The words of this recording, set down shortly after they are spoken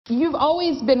you've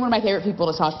always been one of my favorite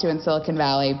people to talk to in Silicon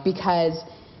Valley because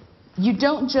you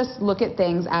don't just look at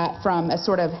things from a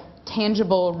sort of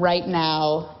tangible, right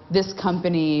now, this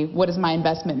company, what does my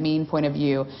investment mean point of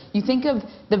view. You think of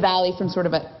the Valley from sort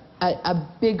of a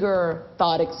bigger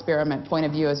thought experiment point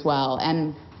of view as well.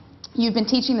 And you've been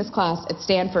teaching this class at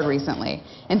Stanford recently.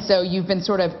 And so you've been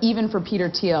sort of, even for Peter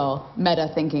Thiel,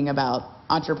 meta thinking about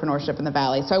entrepreneurship in the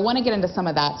Valley. So I want to get into some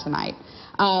of that tonight.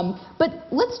 But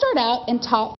let's start out and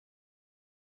talk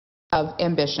of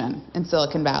ambition in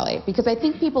Silicon Valley, because I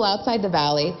think people outside the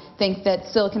Valley think that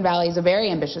Silicon Valley is a very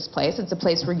ambitious place. It's a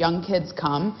place where young kids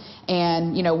come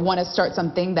and want to start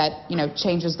something that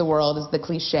changes the world, is the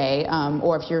cliche,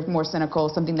 or if you're more cynical,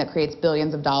 something that creates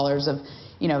billions of dollars of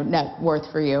net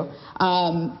worth for you.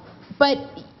 But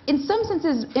in some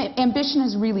senses, ambition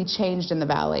has really changed in the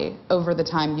Valley over the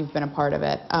time you've been a part of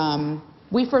it.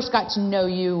 We first got to know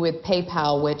you with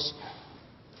PayPal, which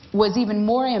was even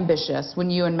more ambitious when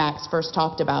you and Max first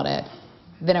talked about it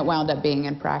than it wound up being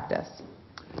in practice.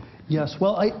 Yes,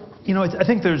 well, I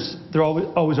think there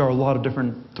always are a lot of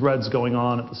different threads going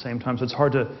on at the same time, so it's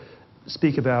hard to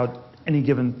speak about any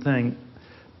given thing.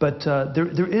 But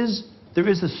there is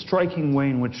a striking way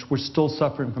in which we're still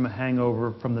suffering from a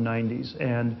hangover from the 90s.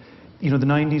 And the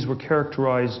 90s were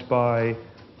characterized by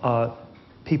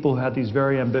people who had these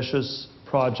very ambitious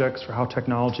projects for how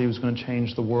technology was going to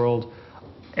change the world.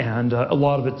 And a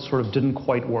lot of it sort of didn't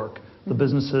quite work. The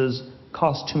businesses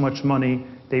cost too much money.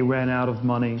 They ran out of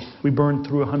money. We burned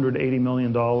through $180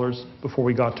 million before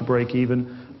we got to break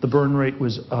even. The burn rate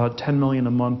was $10 million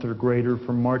a month or greater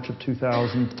from March of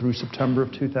 2000 through September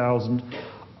of 2000.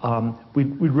 We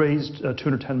raised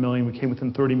 $210 million. We came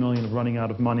within $30 million of running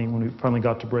out of money when we finally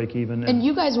got to break even. And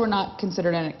you guys were not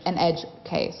considered an edge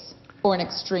case or an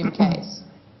extreme case.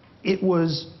 It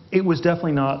was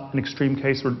definitely not an extreme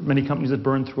case. There were many companies that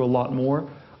burned through a lot more.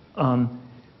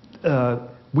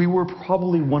 We were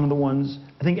probably one of the ones,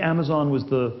 I think Amazon was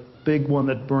the big one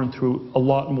that burned through a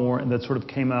lot more and that sort of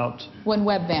came out. When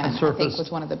Webvan, I think, was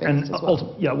one of the biggest as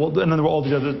well. Yeah, well, and then there were all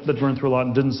the others that burned through a lot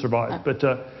and didn't survive. But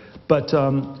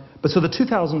so the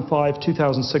 2005,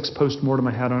 2006 post-mortem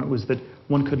I had on it was that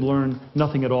one could learn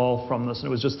nothing at all from this. And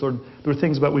it was just there were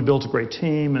things about we built a great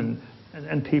team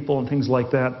and people and things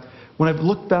like that. When I've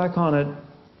looked back on it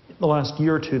the last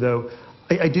year or two, though,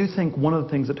 I do think one of the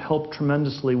things that helped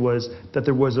tremendously was that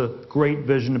there was a great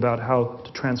vision about how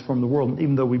to transform the world. And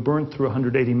even though we burned through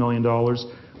 $180 million,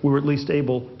 we were at least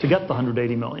able to get the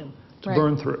 $180 million to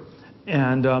burn through.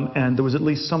 And there was at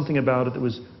least something about it that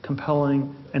was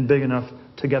compelling and big enough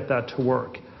to get that to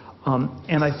work.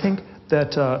 And I think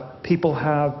that people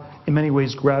have, in many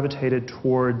ways, gravitated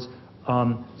towards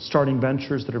starting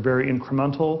ventures that are very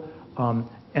incremental.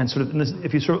 And sort of,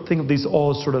 if you sort of think of these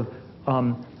all as sort of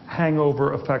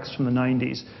hangover effects from the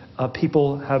 90s,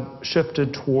 people have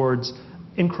shifted towards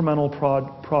incremental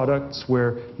products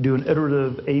where you do an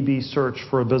iterative A/B search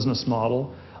for a business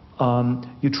model.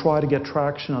 You try to get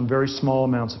traction on very small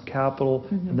amounts of capital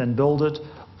and then build it.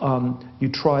 You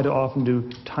try to often do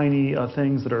tiny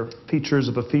things that are features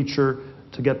of a feature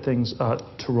to get things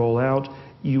to roll out.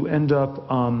 You end up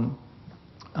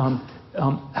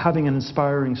having an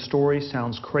inspiring story.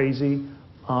 Sounds crazy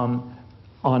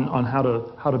on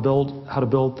how to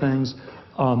build things,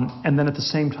 and then at the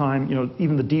same time,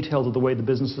 even the details of the way the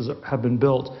businesses have been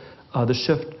built. The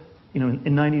shift,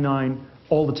 in '99,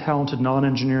 all the talented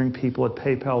non-engineering people at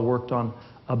PayPal worked on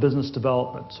business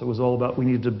development. So it was all about we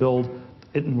needed to build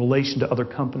it in relation to other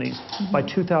companies. By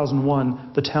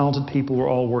 2001, the talented people were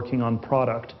all working on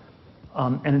product,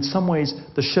 and in some ways,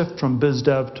 the shift from biz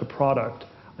dev to product,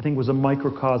 I think, was a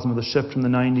microcosm of the shift from the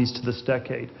 90s to this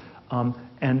decade.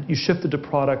 And you shifted to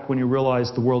product when you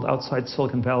realized the world outside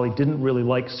Silicon Valley didn't really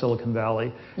like Silicon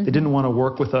Valley. They didn't want to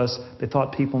work with us. They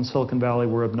thought people in Silicon Valley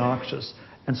were obnoxious.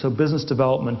 And so business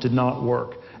development did not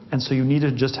work. And so you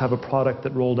needed to just have a product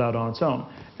that rolled out on its own.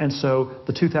 And so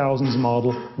the 2000s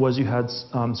model was you had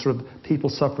sort of people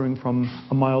suffering from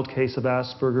a mild case of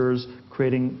Asperger's,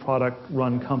 creating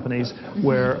product-run companies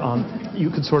where you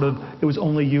could sort of, it was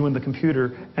only you and the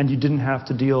computer, and you didn't have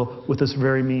to deal with this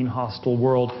very mean, hostile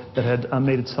world that had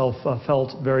made itself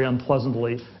felt very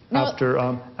unpleasantly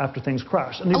after things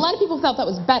crashed. And a lot of people felt that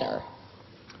was better.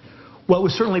 Well, it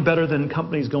was certainly better than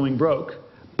companies going broke,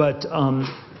 but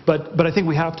I think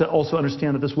we have to also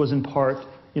understand that this was in part,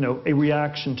 a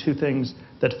reaction to things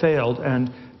that failed.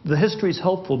 And the history is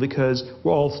helpful because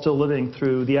we're all still living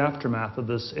through the aftermath of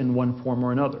this in one form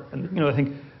or another. And I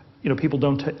think people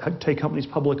don't take companies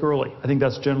public early. I think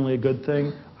that's generally a good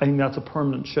thing. I think that's a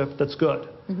permanent shift. That's good.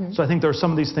 So I think there are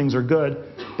some of these things are good,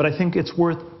 but I think it's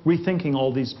worth rethinking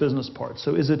all these business parts.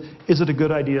 So is it a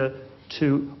good idea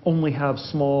to only have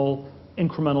small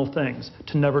incremental things,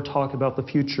 to never talk about the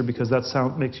future because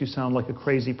that makes you sound like a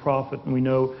crazy prophet, and we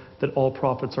know that all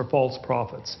prophets are false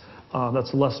prophets.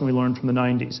 That's a lesson we learned from the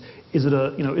 90s. Is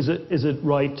it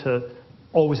right to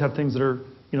always have things that are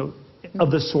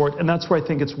of this sort? And that's where I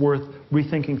think it's worth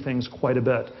rethinking things quite a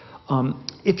bit.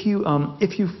 If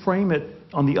you frame it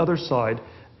on the other side,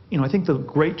 I think the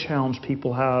great challenge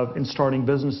people have in starting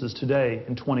businesses today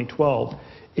in 2012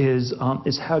 is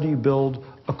how do you build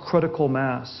a critical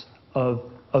mass of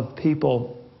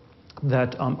people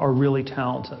that are really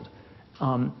talented,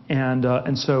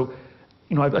 and so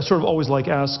I sort of always like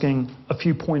asking a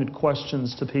few pointed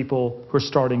questions to people who are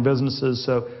starting businesses.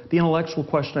 So the intellectual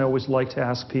question I always like to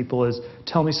ask people is,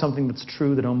 tell me something that's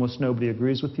true that almost nobody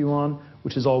agrees with you on,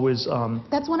 which is always...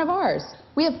 That's one of ours.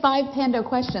 We have 5 Pando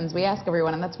questions we ask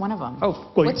everyone, and that's one of them.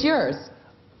 Oh, well, what's yours?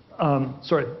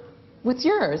 Sorry. What's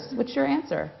yours? What's your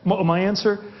answer? My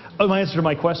answer? Oh, my answer to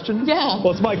my question? Yeah.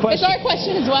 Well, it's my question. It's our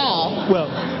question as well.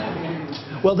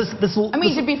 Well, this will... I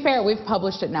mean, to be fair, we've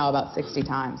published it now about 60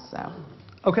 times, so...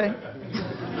 Okay.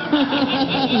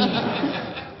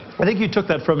 I think you took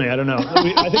that from me. I don't know.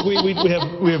 I think we have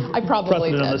I probably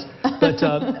precedent on this.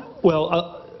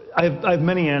 But I have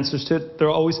many answers to it.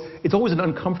 It's always an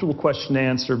uncomfortable question to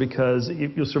answer because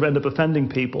you'll sort of end up offending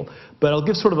people. But I'll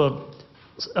give sort of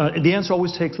the answer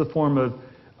always takes the form of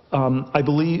I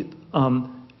believe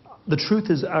the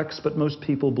truth is X, but most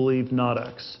people believe not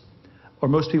X, or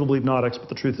most people believe not X, but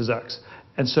the truth is X.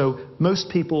 And so most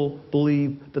people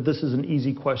believe that this is an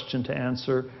easy question to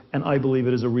answer, and I believe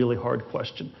it is a really hard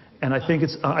question. And I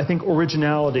think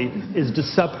originality is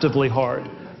deceptively hard.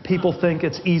 People think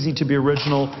it's easy to be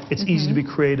original, it's easy to be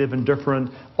creative and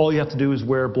different. All you have to do is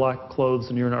wear black clothes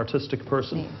and you're an artistic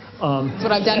person. That's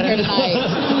what I've done here tonight.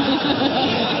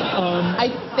 I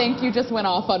think you just went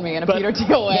off on me in a Peter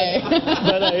Thiel way.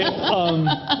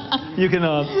 You can...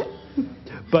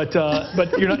 But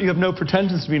you have no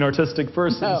pretensions to be an artistic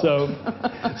person, no. so the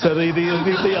I'm a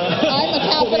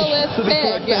capitalist so the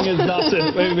correct thing is not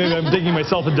to. Maybe I'm digging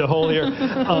myself into a hole here.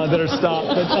 Better stop.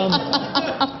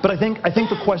 But I think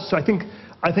the question. So I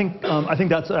think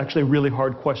that's actually a really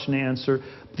hard question to answer.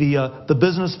 The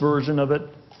business version of it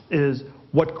is,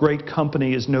 what great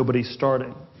company is nobody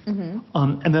starting?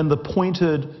 And then the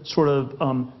pointed sort of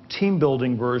team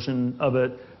building version of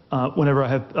it. Whenever I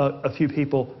have a few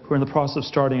people who are in the process of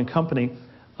starting a company,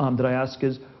 that I ask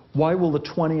is, why will the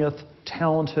 20th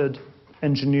talented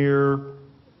engineer,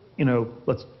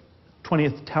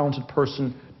 20th talented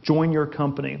person join your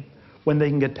company when they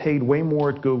can get paid way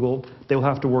more at Google? They will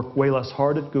have to work way less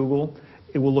hard at Google.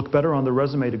 It will look better on their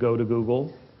resume to go to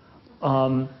Google.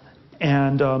 Why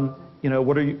in the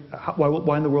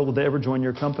world would they ever join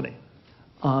your company?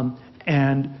 You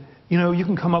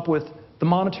can come up with. The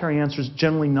monetary answer is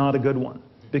generally not a good one,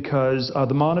 because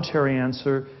the monetary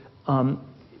answer,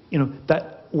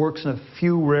 that works in a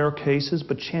few rare cases,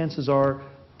 but chances are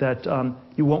that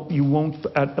you won't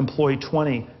at employee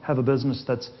 20 have a business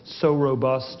that's so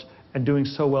robust and doing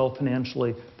so well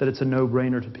financially that it's a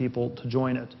no-brainer to people to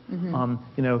join it.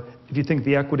 If you think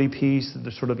the equity piece,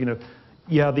 there's sort of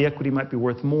the equity might be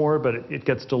worth more, but it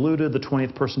gets diluted. The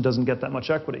 20th person doesn't get that much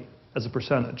equity as a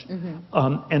percentage,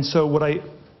 and so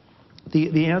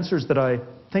the answers that I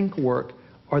think work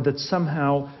are that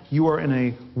somehow you are in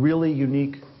a really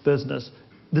unique business.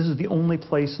 This is the only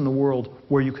place in the world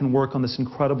where you can work on this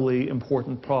incredibly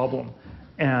important problem,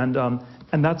 and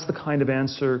that's the kind of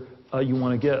answer you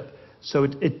want to give. So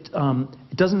it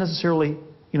doesn't necessarily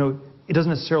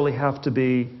have to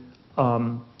be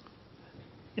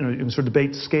you can sort of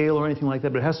debate scale or anything like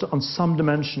that, but it has to, on some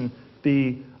dimension,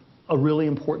 be a really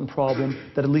important problem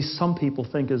that at least some people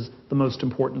think is the most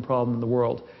important problem in the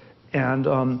world. And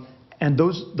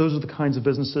those are the kinds of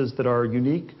businesses that are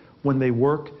unique. When they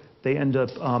work, they end up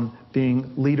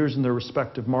being leaders in their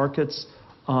respective markets.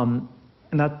 And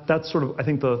that's sort of, I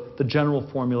think, the general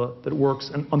formula that works.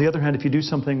 And on the other hand, if you do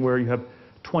something where you have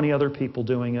 20 other people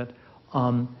doing it,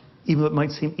 even though it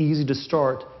might seem easy to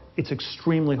start, it's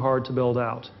extremely hard to build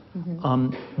out.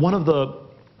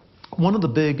 One of the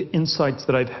big insights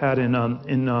that I've had in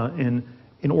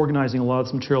organizing a lot of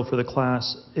this material for the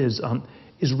class is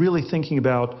really thinking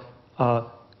about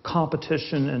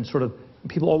competition, and sort of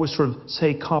people always sort of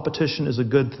say competition is a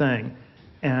good thing,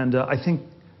 and I think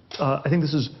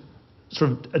this is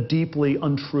sort of a deeply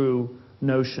untrue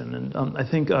notion. And I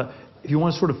think if you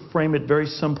want to sort of frame it very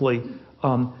simply,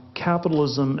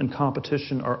 capitalism and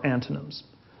competition are antonyms.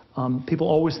 People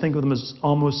always think of them as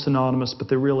almost synonymous, but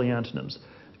they're really antonyms.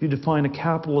 You define a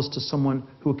capitalist as someone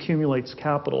who accumulates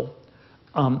capital.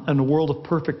 And a world of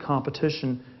perfect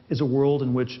competition is a world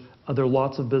in which there are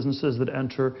lots of businesses that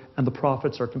enter and the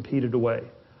profits are competed away.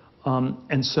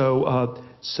 The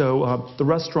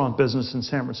restaurant business in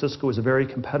San Francisco is a very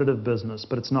competitive business,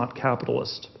 but it's not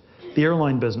capitalist. The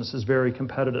airline business is very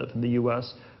competitive in the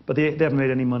US, but they haven't made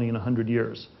any money in 100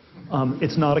 years.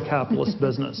 It's not a capitalist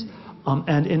business.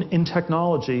 And in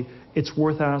technology, it's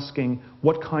worth asking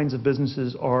what kinds of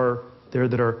businesses are there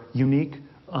that are unique,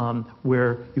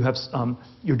 where you have,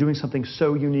 you're doing something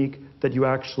so unique that you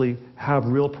actually have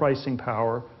real pricing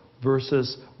power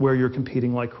versus where you're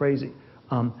competing like crazy.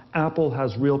 Apple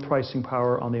has real pricing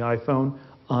power on the iPhone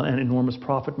and enormous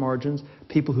profit margins.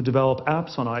 People who develop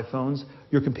apps on iPhones,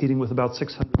 you're competing with about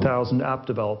 600,000 app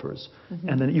developers.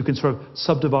 And then you can sort of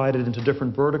subdivide it into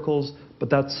different verticals, but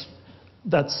that's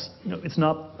it's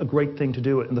not a great thing to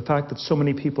do it. And the fact that so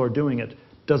many people are doing it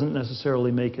doesn't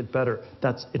necessarily make it better.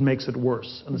 It makes it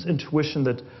worse. And this intuition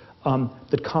that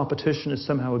that competition is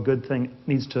somehow a good thing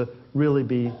needs to really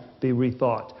be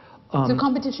rethought. So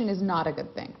competition is not a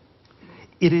good thing.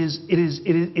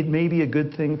 It may be a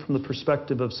good thing from the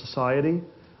perspective of society.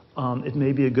 It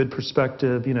may be a good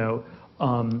perspective, if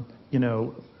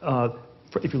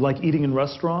you like eating in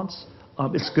restaurants.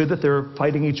 It's good that they're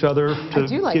fighting each other to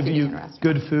give you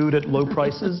good food at low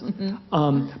prices.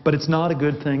 But it's not a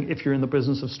good thing if you're in the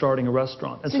business of starting a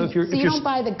restaurant. And so you don't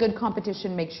buy that good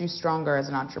competition makes you stronger as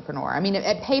an entrepreneur. I mean,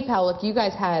 at PayPal, look, you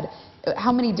guys had,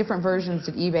 how many different versions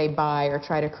did eBay buy or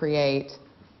try to create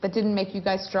that didn't make you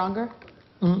guys stronger?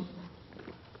 No,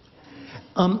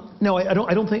 I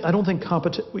don't think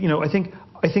competition.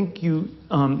 I think you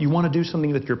want to do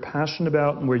something that you're passionate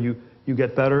about and where you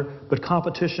get better. But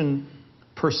competition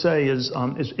per se is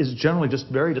generally just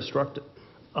very destructive.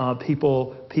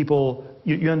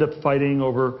 You end up fighting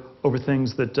over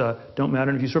things that don't matter.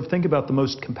 And if you sort of think about the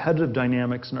most competitive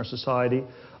dynamics in our society,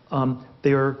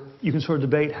 you can sort of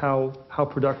debate how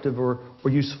productive or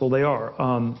useful they are.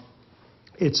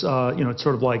 It's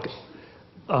sort of like.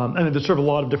 And there's sort of a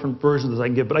lot of different versions that I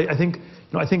can give, but I think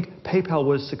PayPal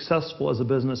was successful as a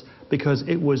business because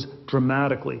it was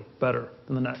dramatically better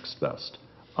than the next best,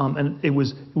 and it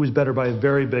was better by a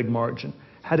very big margin.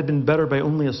 Had it been better by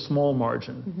only a small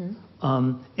margin,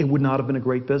 it would not have been a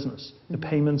great business. The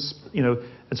payments, and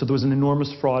so there was an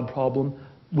enormous fraud problem.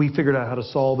 We figured out how to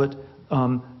solve it.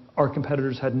 Our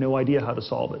competitors had no idea how to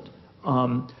solve it.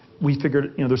 We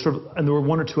figured, and there were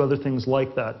one or two other things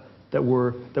like that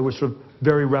were sort of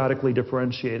very radically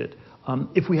differentiated.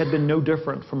 If we had been no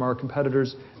different from our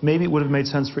competitors, maybe it would have made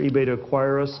sense for eBay to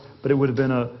acquire us, but it would have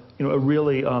been a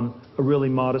really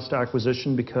modest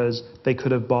acquisition because they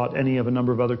could have bought any of a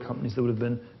number of other companies that would have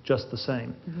been just the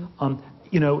same. And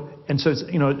so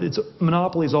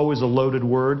monopoly is always a loaded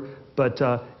word, but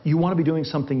you want to be doing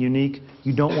something unique.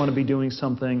 You don't want to be doing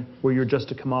something where you're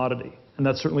just a commodity, and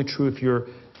that's certainly true if you're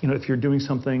doing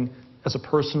something as a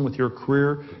person with your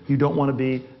career. You don't want to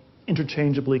be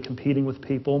interchangeably competing with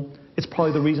people. It's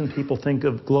probably the reason people think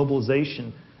of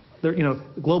globalization.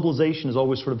 Globalization is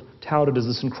always sort of touted as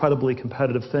this incredibly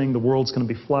competitive thing. The world's going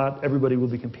to be flat. Everybody will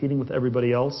be competing with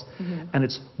everybody else. And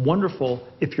it's wonderful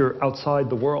if you're outside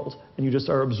the world and you just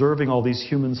are observing all these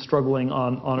humans struggling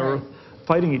on Earth,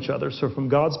 fighting each other. So from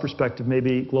God's perspective,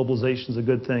 maybe globalization is a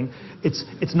good thing.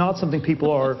 It's not something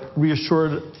people are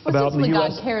reassured about in the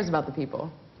U.S. God cares about the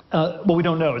people. Well, we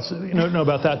don't know. You don't know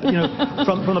about that. But,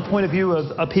 from the point of view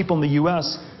of people in the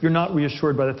U.S., you're not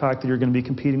reassured by the fact that you're going to be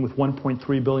competing with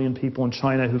 1.3 billion people in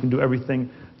China who can do everything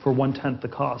for 1/10 the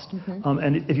cost.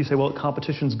 And if you say, well,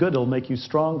 competition's good, it'll make you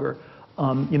stronger.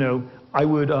 I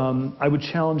would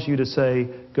challenge you to say,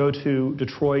 go to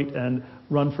Detroit and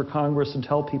run for Congress and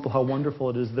tell people how wonderful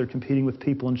it is they're competing with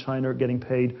people in China getting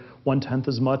paid 1/10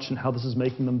 as much and how this is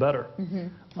making them better.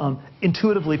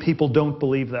 Intuitively, people don't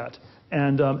believe that.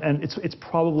 And it's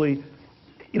probably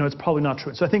not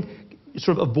true. So I think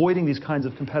sort of avoiding these kinds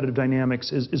of competitive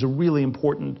dynamics is a really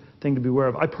important thing to be aware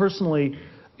of. I personally,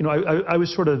 I was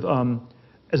sort of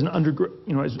as an undergrad,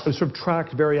 I was sort of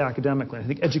tracked very academically. I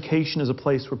think education is a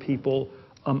place where people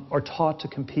are taught to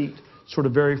compete sort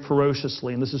of very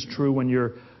ferociously, and this is true when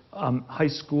you're high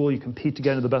school. You compete to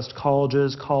get into the best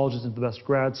colleges into the best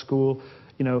grad school,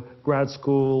 into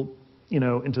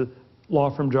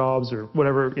law firm jobs or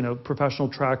whatever professional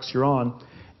tracks you're on,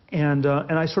 and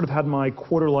I sort of had my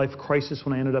quarter life crisis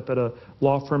when I ended up at a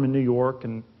law firm in New York,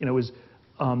 and it was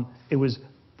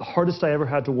the hardest I ever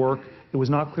had to work. It was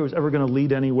not clear it was ever going to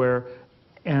lead anywhere,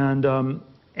 and you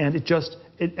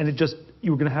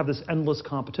were going to have this endless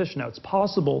competition. Now it's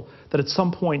possible that at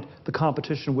some point the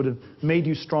competition would have made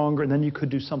you stronger, and then you could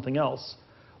do something else.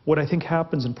 What I think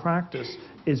happens in practice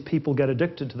is people get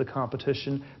addicted to the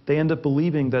competition. They end up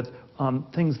believing that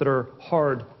things that are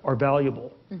hard are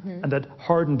valuable, and that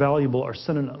hard and valuable are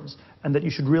synonyms, and that you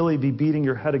should really be beating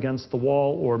your head against the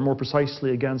wall, or more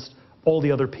precisely against all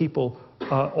the other people who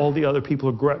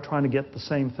are trying to get the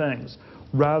same things,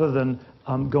 rather than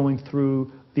going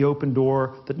through the open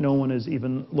door that no one is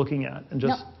even looking at. And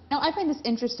just now, I find this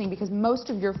interesting because most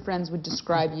of your friends would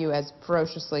describe you as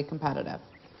ferociously competitive.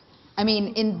 I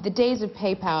mean, in the days of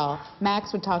PayPal,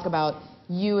 Max would talk about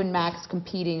you and Max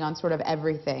competing on sort of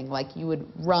everything. Like you would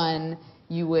run,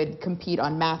 you would compete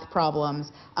on math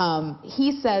problems.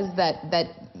 He says that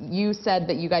you said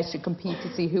that you guys should compete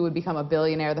to see who would become a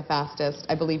billionaire the fastest.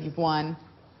 I believe you've won.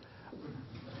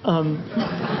 I'm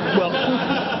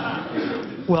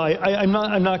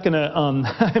not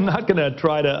gonna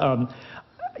try to.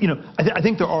 I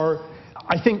think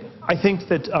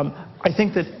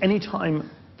that any time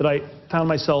that I found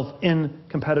myself in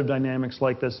competitive dynamics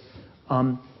like this,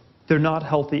 they're not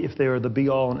healthy if they are the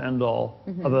be-all and end-all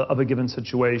of a given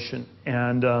situation.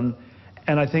 And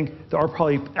I think there are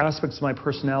probably aspects of my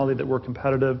personality that were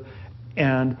competitive,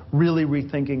 and really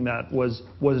rethinking that was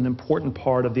an important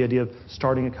part of the idea of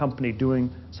starting a company,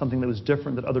 doing something that was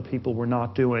different that other people were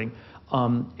not doing.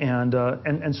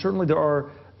 And certainly there are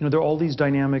all these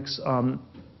dynamics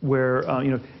where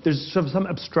there's some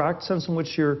abstract sense in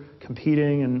which you're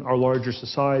competing in our larger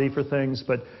society for things,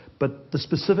 but the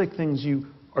specific things you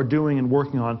are doing and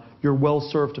working on, you're well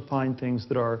served to find things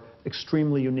that are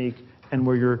extremely unique, and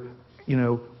where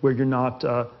you're not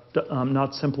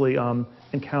simply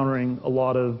encountering a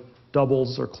lot of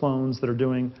doubles or clones that are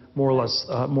doing more or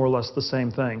less the same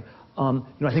thing. I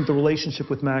think the relationship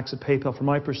with Max at PayPal, from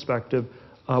my perspective,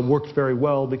 worked very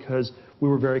well because we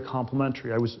were very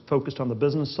complementary. I was focused on the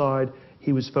business side.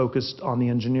 He was focused on the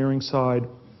engineering side.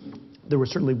 There were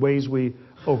certainly ways we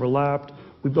overlapped.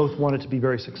 We both wanted to be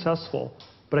very successful.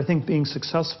 But I think being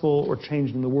successful or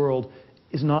changing the world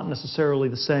is not necessarily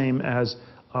the same as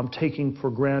taking for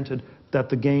granted that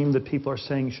the game that people are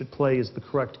saying you should play is the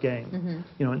correct game.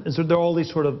 And so there are all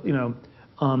these sort of,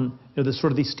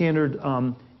 the standard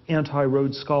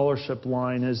anti-Rhodes Scholarship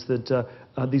line is that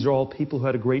these are all people who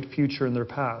had a great future in their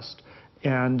past.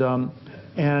 And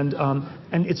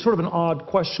it's sort of an odd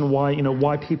question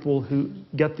why people who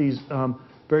get these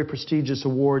very prestigious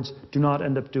awards do not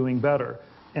end up doing better.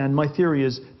 And my theory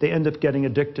is they end up getting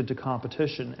addicted to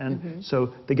competition. And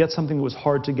so they get something that was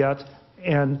hard to get,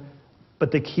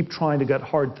 but they keep trying to get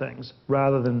hard things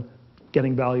rather than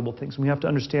getting valuable things. And we have to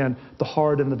understand the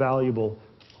hard and the valuable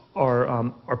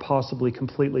are possibly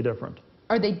completely different.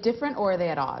 Are they different, or are they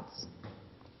at odds?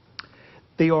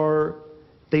 They are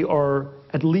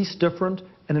at least different,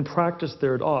 and in practice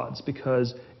they're at odds,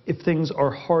 because if things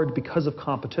are hard because of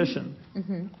competition,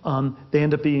 they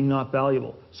end up being not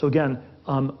valuable. So again,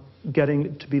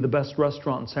 getting to be the best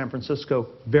restaurant in San Francisco,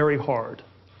 very hard.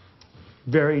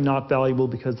 Very not valuable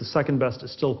because the second best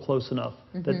is still close enough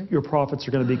that your profits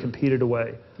are going to be competed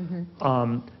away.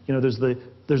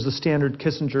 There's the standard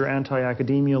Kissinger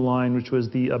anti-academia line, which was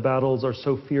the battles are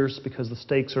so fierce because the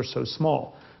stakes are so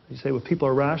small. You say, well, if people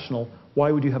are rational,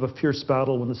 why would you have a fierce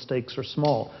battle when the stakes are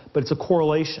small? But it's a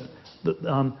correlation.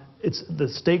 The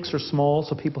stakes are small,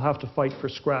 so people have to fight for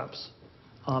scraps.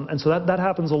 And so that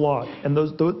happens a lot, and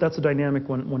that's a dynamic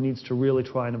one needs to really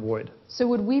try and avoid. So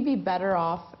would we be better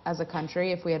off as a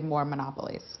country if we had more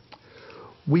monopolies?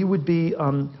 We would be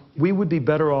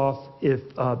better off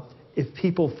if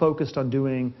people focused on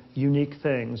doing unique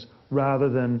things rather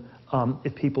than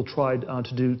if people tried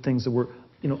to do things that were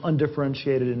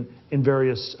undifferentiated in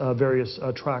various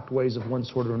tracked ways of one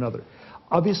sort or another.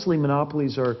 Obviously,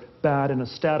 monopolies are bad in a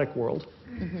static world.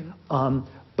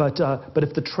 But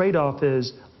if the trade-off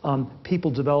is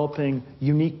people developing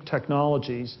unique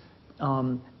technologies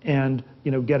and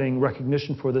getting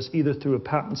recognition for this, either through a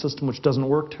patent system which doesn't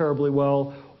work terribly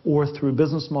well, or through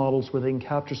business models where they can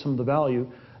capture some of the value,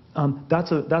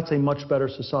 that's a much better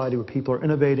society where people are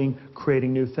innovating,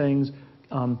 creating new things,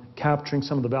 capturing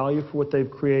some of the value for what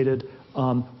they've created,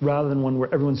 rather than one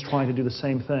where everyone's trying to do the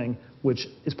same thing, which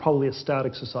is probably a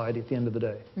static society at the end of the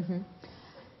day.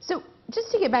 So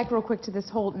just to get back real quick to this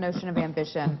whole notion of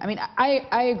ambition, I mean,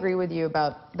 I agree with you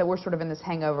about that we're sort of in this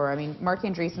hangover. I mean, Mark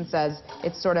Andreessen says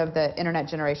it's sort of the internet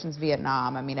generation's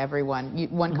Vietnam. I mean,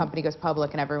 one company goes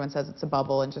public and everyone says it's a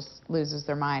bubble and just loses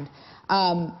their mind.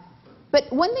 But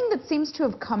one thing that seems to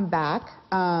have come back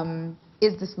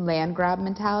is this land grab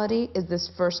mentality, is this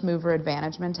first mover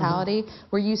advantage mentality,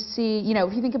 where you see, you know,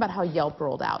 if you think about how Yelp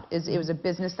rolled out, it was a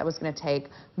business that was going to take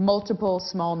multiple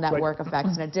small network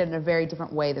effects, and it did it in a very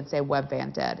different way than, say,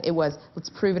 Webvan did. It was,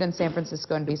 let's prove it in San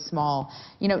Francisco and be small.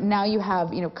 You know, now you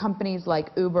have, you know, companies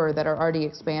like Uber that are already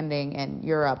expanding in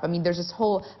Europe. I mean, there's this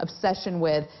whole obsession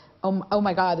with, oh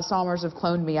my God, the Sommers have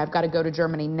cloned me, I've got to go to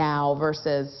Germany now,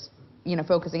 versus, you know,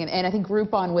 focusing. And I think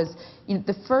Groupon was, you know,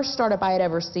 the first startup I had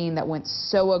ever seen that went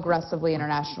so aggressively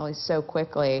internationally so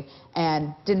quickly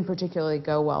and didn't particularly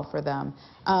go well for them.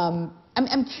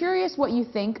 I'm curious what you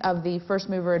think of the first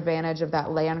mover advantage of that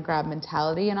land grab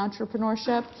mentality in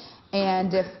entrepreneurship,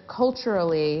 and if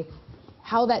culturally,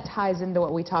 how that ties into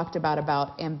what we talked about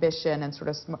ambition and sort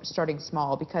of starting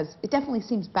small, because it definitely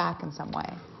seems back in some way.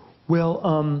 Well,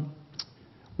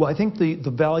 I think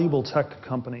the valuable tech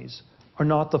companies are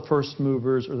not the first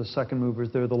movers or the second movers,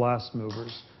 they're the last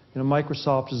movers. You know,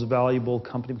 Microsoft is a valuable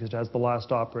company because it has the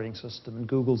last operating system, and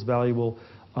Google's valuable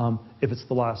if it's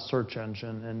the last search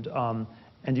engine,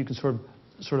 and you can sort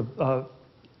of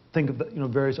think of the, you know,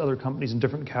 various other companies in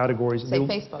different categories. Say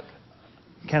Facebook.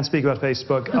 Can't speak about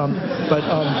Facebook,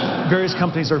 but various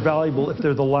companies are valuable if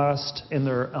they're the last in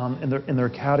their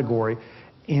category.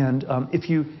 And if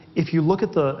you look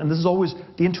at and this is always,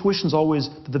 the intuition is always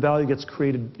that the value gets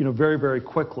created, you know, very, very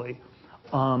quickly.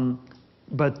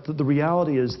 But the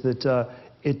reality is that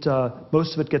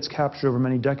most of it gets captured over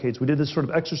many decades. We did this sort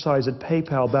of exercise at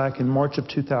PayPal back in March of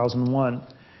 2001,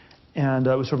 and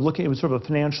it was sort of a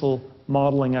financial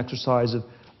modeling exercise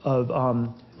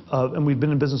and we'd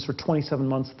been in business for 27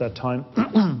 months at that time,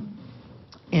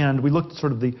 and we looked at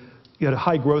sort of you had a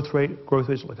high growth rates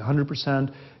of like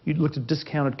 100%. You looked at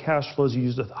discounted cash flows. You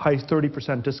used a high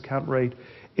 30% discount rate.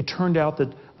 It turned out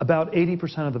that about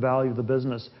 80% of the value of the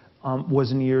business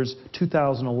was in years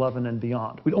 2011 and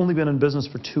beyond. We'd only been in business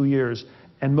for 2 years,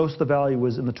 and most of the value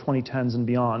was in the 2010s and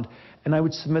beyond. And I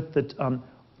would submit that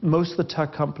most of the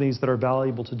tech companies that are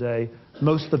valuable today,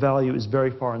 most of the value is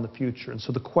very far in the future. And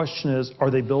so the question is, are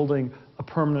they building a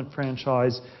permanent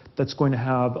franchise that's going to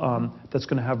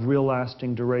have real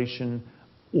lasting duration,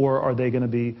 or are they going to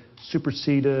be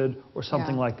superseded or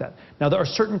something like that? Now, there are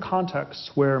certain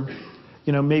contexts where,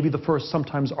 you know, maybe the first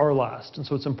sometimes are last, and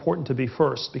so it's important to be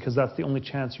first because that's the only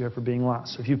chance you have for being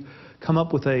last. So if you've come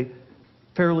up with a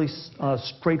fairly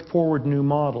straightforward new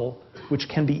model which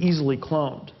can be easily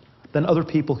cloned, then other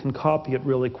people can copy it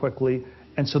really quickly,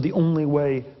 and so the only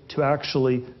way to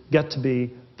actually get to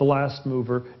be the last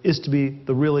mover is to be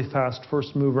the really fast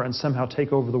first mover and somehow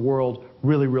take over the world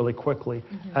really, really quickly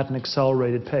at an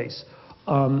accelerated pace.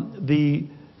 My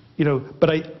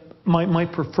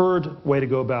preferred way to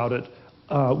go about it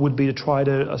would be to try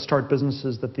to start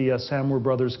businesses that the Samwer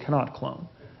brothers cannot clone.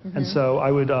 And so I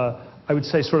would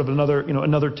say sort of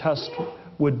another test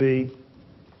would be,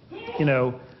 you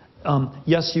know,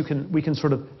 yes, we can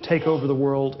sort of take over the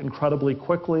world incredibly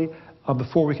quickly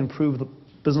before we can prove the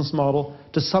business model.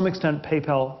 To some extent,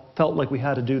 PayPal felt like we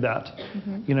had to do that.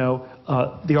 You know,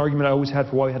 the argument I always had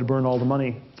for why we had to burn all the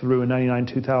money through in 99,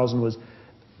 2000 was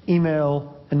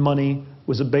email and money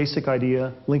was a basic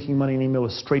idea. Linking money and email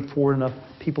was straightforward enough.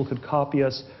 People could copy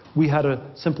us. We had to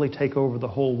simply take over the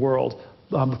whole world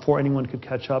before anyone could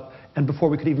catch up, and before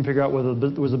we could even figure out whether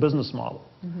there was a business model.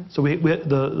 So we had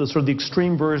the sort of the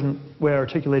extreme version way I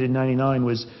articulated in 99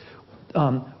 was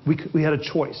we had a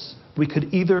choice. We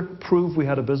could either prove we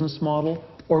had a business model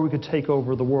or we could take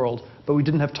over the world, but we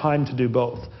didn't have time to do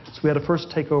both. So we had to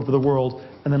first take over the world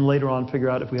and then later on figure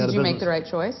out if we had a business. Did you make the right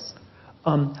choice?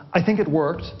 I think it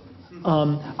worked.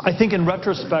 I think in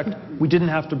retrospect, we didn't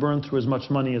have to burn through as much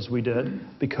money as we did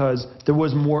because there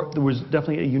was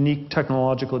definitely a unique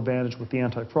technological advantage with the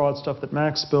anti-fraud stuff that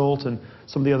Max built and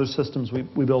some of the other systems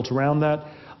we built around that.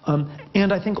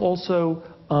 And I think also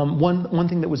one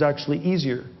thing that was actually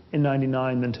easier in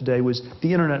 99 than today was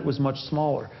the internet was much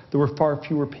smaller. There were far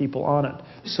fewer people on it.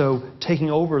 So taking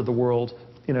over the world,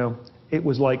 you know, it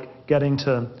was like getting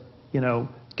to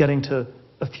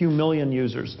a few million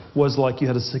users was like you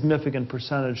had a significant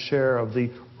percentage share of the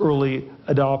early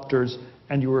adopters,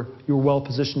 and you were well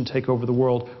positioned to take over the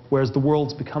world, whereas the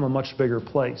world's become a much bigger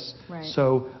place. Right.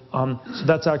 So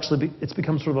that's actually, it's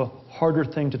become sort of a harder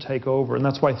thing to take over, and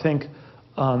that's why I think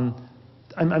I'm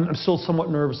still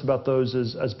somewhat nervous about those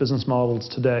as business models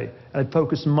today. And I'd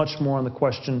focus much more on the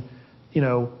question, you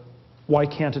know, why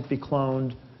can't it be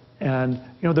cloned? And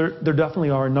you know, there definitely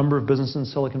are a number of businesses in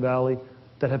Silicon Valley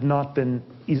that have not been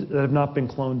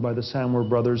cloned by the Samwer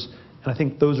brothers, and I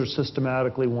think those are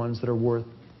systematically ones that are worth,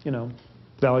 you know,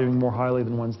 valuing more highly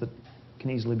than ones that can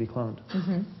easily be cloned.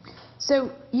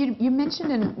 So you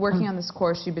mentioned in working on this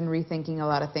course, you've been rethinking a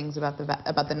lot of things about the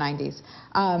 90s.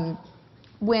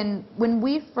 When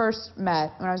we first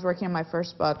met, when I was working on my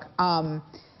first book, I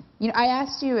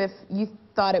asked you if you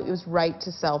thought it was right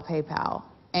to sell PayPal,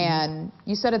 and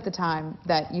you said at the time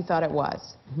that you thought it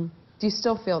was. Do you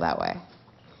still feel that way?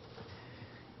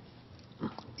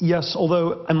 Yes,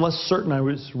 although I'm less certain I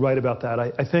was right about that.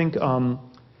 I think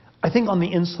on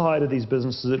the inside of these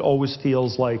businesses, it always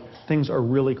feels like things are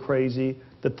really crazy,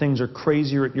 that things are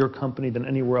crazier at your company than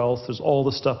anywhere else. There's all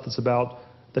the stuff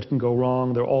that can go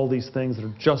wrong. There are all these things that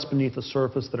are just beneath the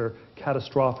surface that are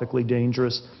catastrophically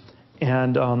dangerous.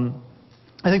 And I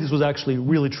think this was actually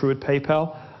really true at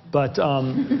PayPal. But I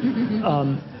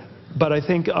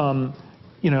think,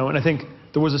 and I think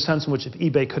there was a sense in which if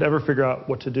eBay could ever figure out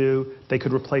what to do, they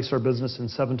could replace our business in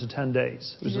 7 to 10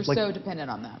 days. It was just so dependent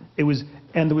on them.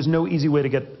 And there was no easy way to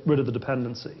get rid of the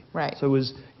dependency. Right. So it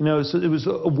was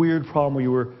a weird problem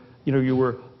where you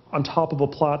were on top of a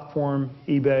platform,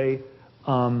 eBay,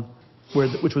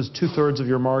 which was 2/3 of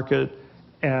your market,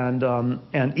 and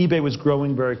eBay was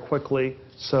growing very quickly.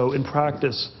 So in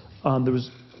practice,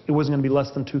 it wasn't going to be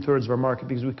less than 2/3 of our market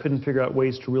because we couldn't figure out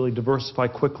ways to really diversify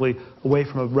quickly away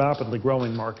from a rapidly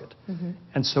growing market.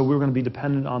 And so we were going to be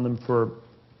dependent on them for,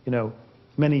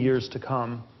 many years to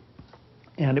come.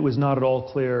 And it was not at all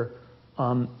clear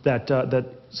that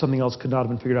something else could not have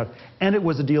been figured out. And it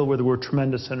was a deal where there were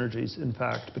tremendous synergies, in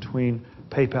fact, between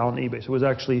PayPal and eBay. So it was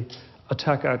actually a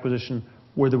tech acquisition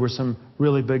where there were some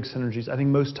really big synergies. I think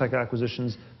most tech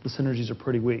acquisitions, the synergies are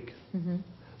pretty weak.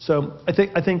 So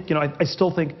I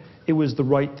still think it was the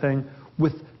right thing.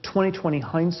 With 2020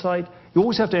 hindsight, you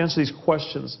always have to answer these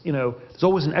questions. There's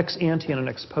always an ex ante and an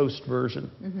ex post version.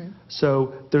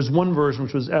 So there's one version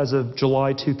which was as of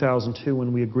July 2002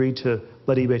 when we agreed to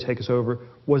let eBay take us over.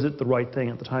 Was it the right thing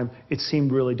at the time? It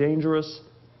seemed really dangerous.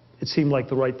 It seemed like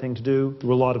the right thing to do. There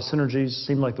were a lot of synergies. It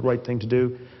seemed like the right thing to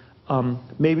do.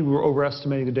 Maybe we were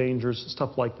overestimating the dangers,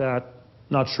 stuff like that.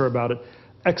 Not sure about it.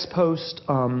 Ex post,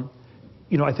 I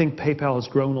think PayPal has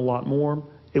grown a lot more.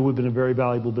 It would have been a very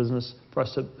valuable business for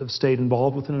us to have stayed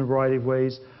involved with in a variety of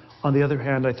ways. On the other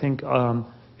hand, I think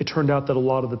it turned out that a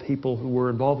lot of the people who were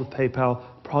involved with PayPal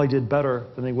probably did better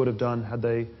than they would have done had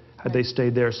they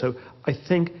stayed there. So I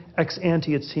think ex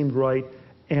ante it seemed right,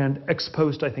 and ex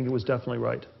post I think it was definitely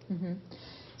right.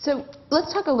 So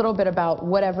let's talk a little bit about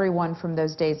what everyone from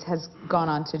those days has gone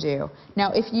on to do.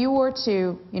 Now, if you were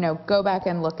to, go back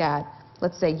and look at,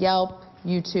 let's say, Yelp,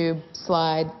 YouTube,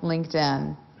 Slide,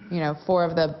 LinkedIn, 4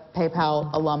 of the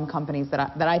PayPal alum companies that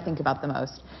I think about the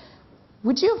most,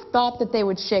 would you have thought that they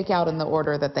would shake out in the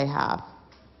order that they have?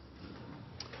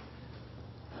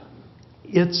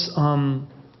 It's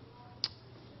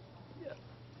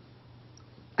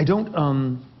I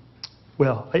don't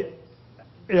well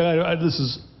this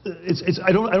is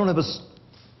I don't have a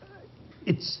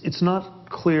it's not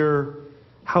clear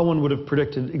how one would have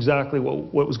predicted exactly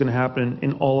what was going to happen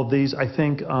in all of these. I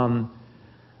think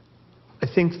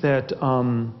that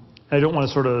I don't want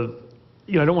to sort of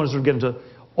get into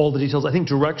all the details. I think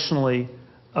directionally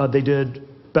they did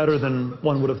better than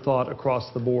one would have thought across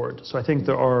the board. So I think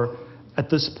there are at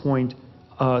this point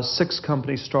 6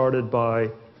 companies started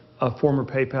by former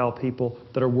PayPal people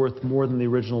that are worth more than the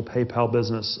original PayPal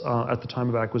business at the time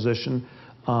of acquisition.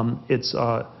 It's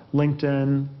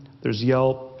LinkedIn, there's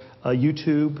Yelp,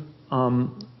 YouTube,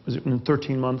 in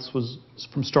 13 months was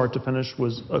from start to finish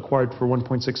was acquired for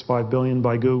 $1.65 billion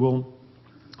by Google.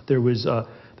 There's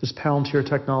Palantir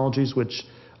Technologies, which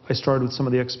I started with some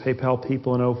of the ex-PayPal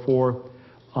people in 2004.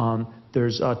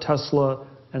 There's Tesla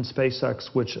and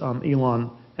SpaceX, which Elon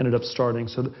ended up starting.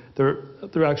 So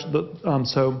they're actually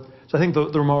so I think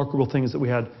the remarkable thing is that we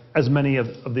had as many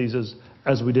of these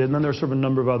as we did, and then there's sort of a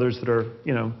number of others that are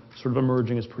sort of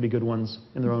emerging as pretty good ones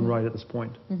in their own right at this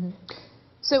point.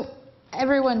 So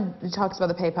everyone talks about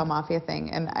the PayPal Mafia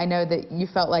thing, and I know that you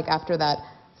felt like after that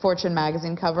Fortune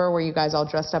magazine cover where you guys all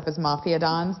dressed up as Mafia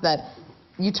Dons, that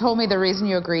you told me the reason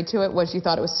you agreed to it was you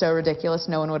thought it was so ridiculous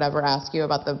no one would ever ask you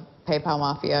about the PayPal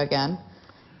Mafia again.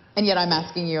 And yet I'm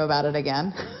asking you about it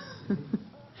again.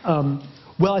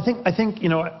 Well, I think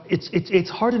it's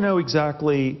hard to know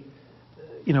exactly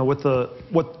what the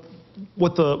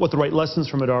right lessons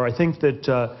from it are. I think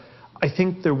that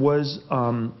there was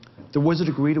a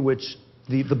degree to which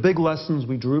the big lessons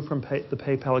we drew from the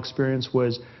PayPal experience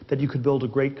was that you could build a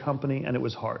great company and it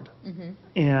was hard.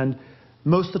 And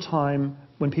most of the time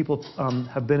when people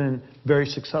have been in very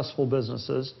successful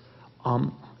businesses,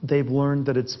 they've learned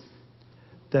that it's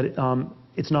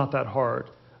not that hard.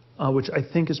 which I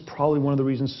think is probably one of the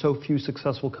reasons so few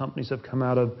successful companies have come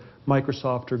out of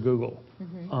Microsoft or Google.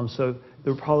 So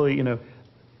there were probably,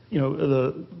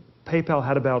 the PayPal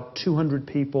had about 200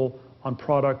 people on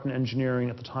product and engineering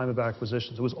at the time of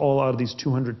acquisitions. It was all out of these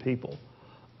 200 people.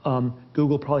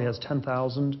 Google probably has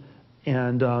 10,000,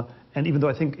 and even though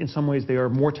I think in some ways they are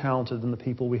more talented than the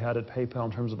people we had at PayPal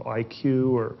in terms of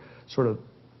IQ or sort of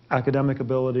academic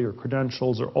ability or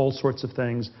credentials or all sorts of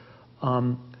things,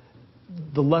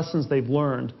 the lessons they've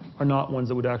learned are not ones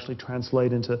that would actually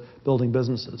translate into building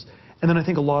businesses. And then I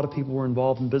think a lot of people were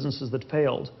involved in businesses that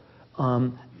failed.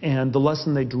 And the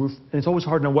lesson they drew, and it's always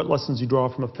hard to know what lessons you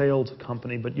draw from a failed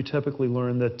company, but you typically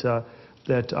learn that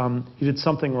you did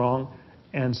something wrong,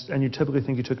 and you typically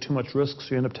think you took too much risk,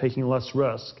 so you end up taking less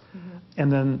risk. And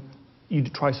then you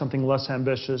try something less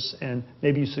ambitious, and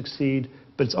maybe you succeed,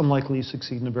 but it's unlikely you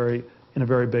succeed in a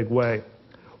very big way.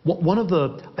 One of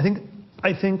the,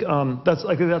 I think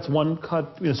that's one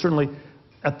cut. Certainly,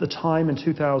 at the time in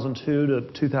 2002 to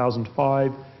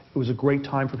 2005, it was a great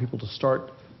time for people to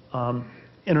start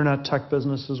internet tech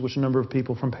businesses, which a number of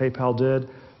people from PayPal did.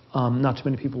 Not too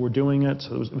many people were doing it,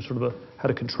 so it was sort of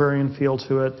had a contrarian feel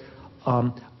to it.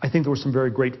 I think there were some very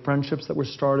great friendships that were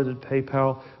started at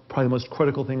PayPal. Probably the most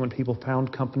critical thing when people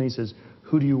found companies is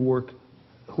who do you work,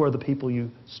 who are the people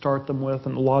you start them with,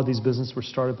 and a lot of these businesses were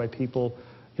started by people.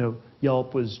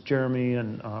 Yelp was Jeremy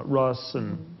and Russ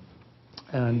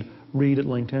and Reed at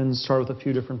LinkedIn started with a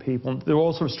few different people. They were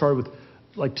all sort of started with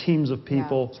like teams of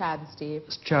people. Yeah, Chad and Steve.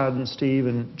 Chad and Steve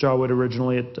and Jawed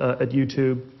originally at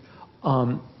YouTube,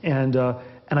 and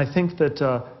I think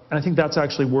that's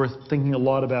actually worth thinking a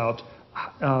lot about.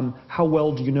 How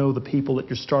well do you know the people that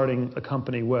you're starting a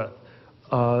company with?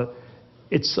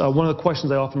 It's one of the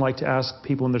questions I often like to ask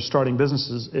people when they're starting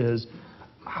businesses is,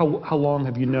 how long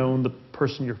have you known the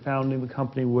person you're founding the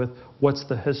company with? What's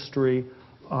the history?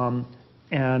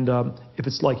 And if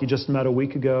it's like you just met a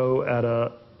week ago at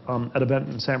an event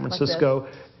in San Francisco,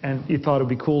 and you thought it would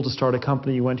be cool to start a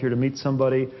company, you went here to meet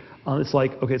somebody. It's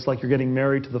like you're getting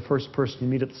married to the first person you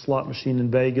meet at the slot machine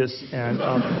in Vegas, and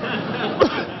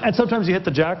and sometimes you hit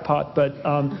the jackpot, but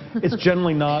that's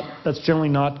generally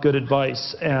not good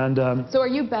advice. And so, are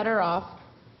you better off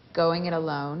going it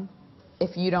alone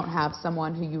if you don't have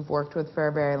someone who you've worked with for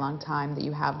a very long time that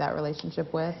you have that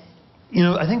relationship with?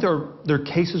 I think there are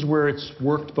cases where it's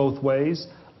worked both ways.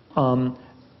 I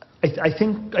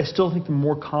still think the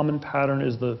more common pattern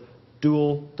is the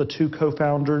two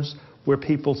co-founders, where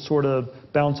people sort of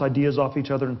bounce ideas off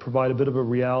each other and provide a bit of a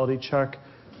reality check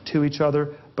to each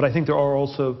other. But I think there are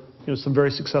also some very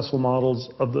successful models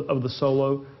of the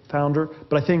solo founder.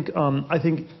 But I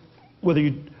think whether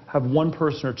you have one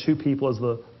person or two people as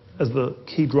the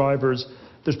key drivers,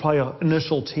 there's probably an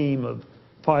initial team of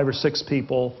 5 or 6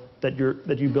 people that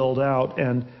you build out,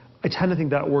 and I tend to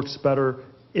think that works better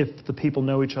if the people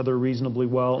know each other reasonably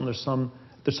well, and there's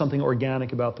something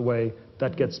organic about the way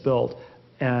that gets built.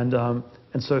 And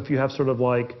so if you have sort of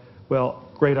like,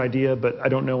 well, great idea, but I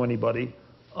don't know anybody,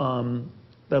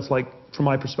 that's like, from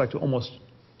my perspective, almost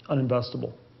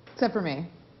uninvestable. Except for me.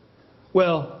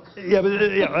 Well, yeah, but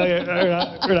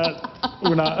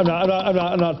I'm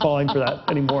not falling for that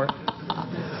anymore.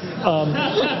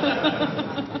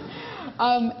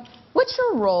 What's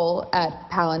your role at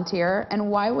Palantir,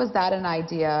 and why was that an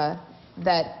idea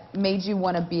that made you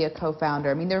want to be a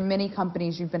co-founder? I mean, there are many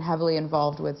companies you've been heavily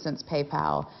involved with since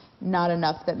PayPal, not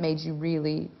enough that made you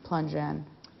really plunge in.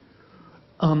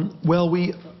 Well,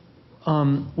 we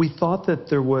thought that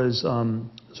there was,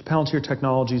 so Palantir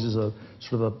Technologies is a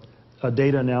sort of a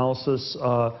data analysis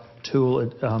tool.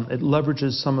 It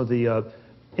leverages some of the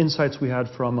insights we had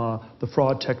from the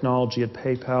fraud technology at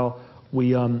PayPal.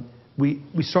 We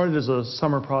started as a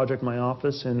summer project in my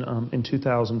office in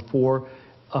 2004,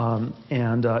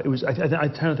 and it was I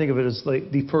tend to think of it as like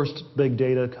the first big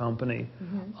data company,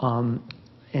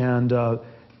 and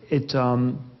it's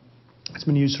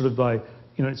been used sort of by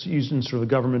it's used in sort of a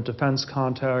government defense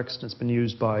context. It's been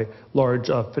used by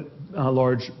large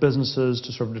businesses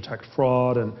to sort of detect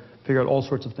fraud and figure out all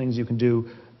sorts of things you can do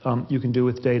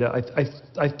with data.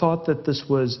 I thought that this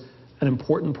was an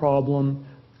important problem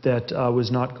that was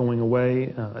not going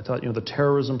away. I thought the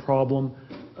terrorism problem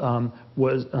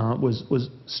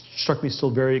struck me still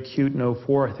very acute in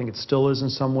 2004. I think it still is in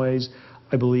some ways.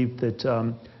 I believe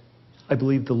the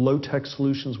low-tech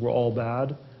solutions were all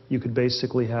bad. You could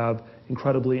basically have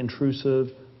incredibly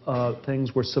intrusive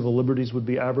things where civil liberties would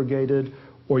be abrogated,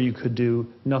 or you could do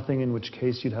nothing, in which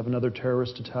case you'd have another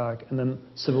terrorist attack, and then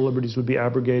civil liberties would be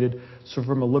abrogated. So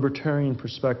from a libertarian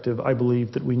perspective, I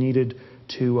believe that we needed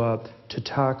to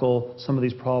tackle some of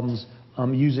these problems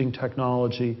using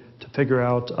technology to figure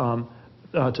out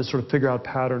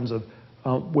patterns of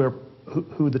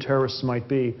who the terrorists might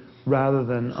be, rather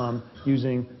than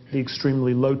using the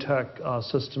extremely low-tech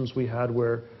systems we had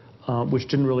which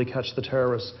didn't really catch the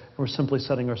terrorists, and we're simply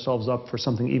setting ourselves up for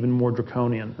something even more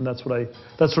draconian. And that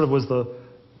sort of was the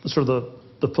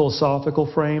philosophical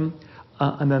frame,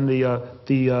 and then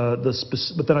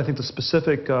but then I think the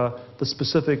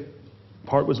specific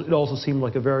part was, it also seemed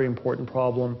like a very important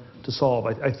problem to solve.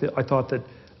 I thought that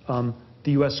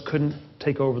the U.S. couldn't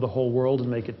take over the whole world and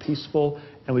make it peaceful,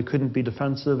 and we couldn't be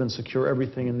defensive and secure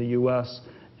everything in the U.S.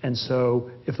 And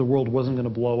so, if the world wasn't going to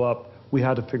blow up, we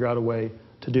had to figure out a way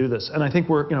to do this. And I think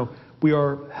we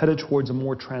are headed towards a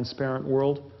more transparent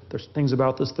world. There's things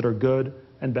about this that are good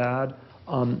and bad,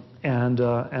 and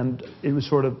it was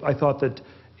sort of, I thought that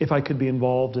if I could be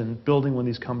involved in building one of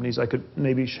these companies, I could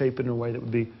maybe shape it in a way that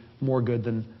would be more good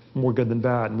than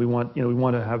bad. And we want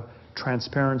to have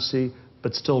transparency,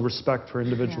 but still respect for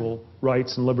individual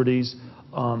rights and liberties,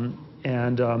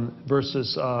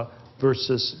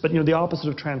 versus but the opposite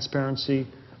of transparency,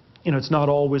 it's not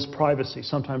always privacy.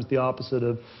 Sometimes the opposite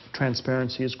of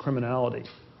transparency is criminality.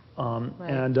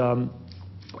 And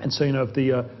so if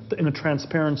in a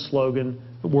transparent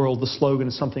world, the slogan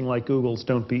is something like Google's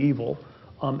 "Don't be evil."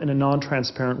 In a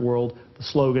non-transparent world, the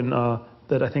slogan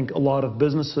that I think a lot of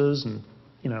businesses and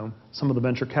some of the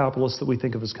venture capitalists that we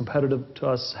think of as competitive to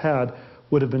us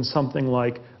would have been something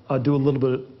like "Do a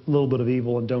little bit of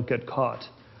evil and don't get caught."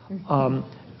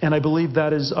 And I believe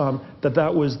that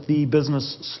was the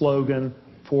business slogan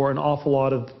for an awful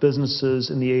lot of businesses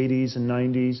in the 80s and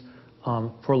 90s,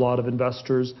 for a lot of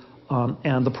investors.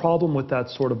 And the problem with that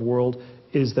sort of world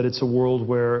is that it's a world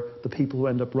where the people who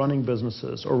end up running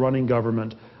businesses or running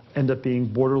government end up being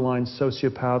borderline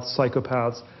sociopaths,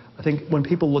 psychopaths. I think when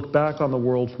people look back on the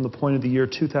world from the point of the year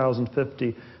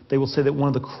 2050, they will say that one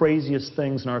of the craziest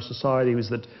things in our society was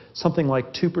that something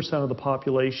like 2% of the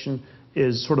population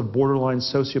is sort of borderline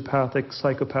sociopathic,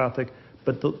 psychopathic,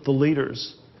 but the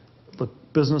leaders, the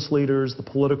business leaders, the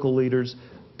political leaders,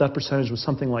 that percentage was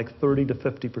something like 30 to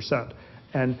 50%.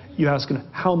 And you ask,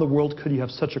 how in the world could you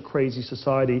have such a crazy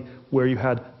society where you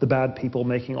had the bad people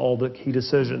making all the key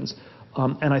decisions?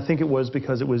 And I think it was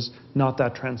because it was not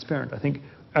that transparent. I think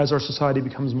as our society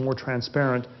becomes more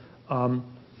transparent,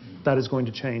 that is going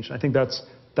to change. I think that's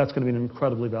going to be an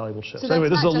incredibly valuable shift. So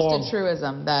that's not just a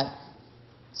truism that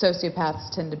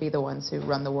sociopaths tend to be the ones who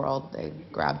run the world. They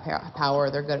grab power.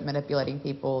 They're good at manipulating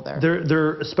people.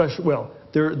 They're especially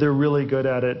they're really good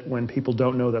at it when people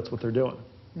don't know that's what they're doing.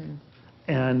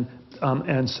 And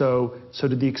so to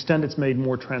the extent it's made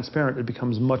more transparent, it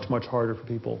becomes much harder for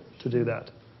people to do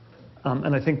that.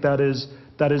 And I think that is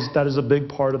a big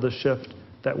part of the shift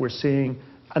that we're seeing.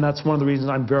 And that's one of the reasons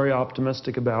I'm very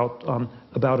optimistic about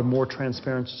a more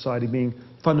transparent society being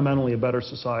fundamentally a better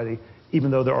society,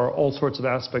 even though there are all sorts of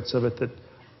aspects of it that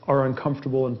are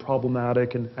uncomfortable and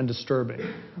problematic and disturbing.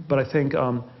 But I think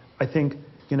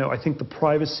the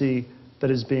privacy that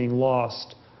is being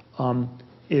lost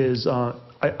is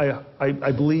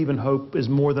I believe and hope is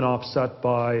more than offset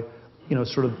by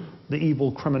sort of the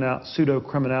evil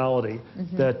pseudo-criminality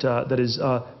that is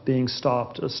being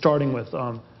stopped, starting with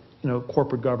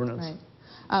corporate governance. Right.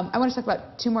 I want to talk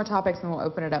about two more topics, and we'll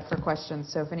open it up for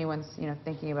questions. So if anyone's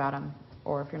thinking about them,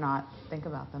 or if you're not, think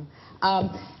about them.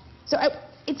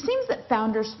 It seems that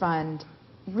Founders Fund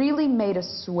really made a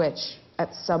switch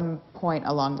at some point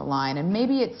along the line, and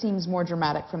maybe it seems more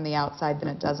dramatic from the outside than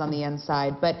it does on the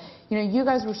inside. But you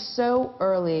guys were so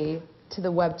early to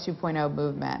the Web 2.0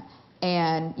 movement,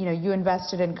 and you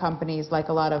invested in companies like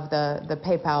a lot of the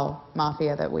PayPal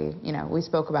mafia that we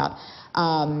spoke about,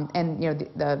 and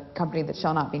the company that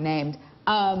shall not be named.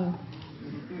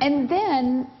 And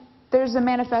then there's a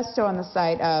manifesto on the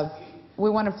site of, we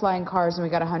wanted flying cars and we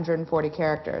got 140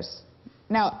 characters.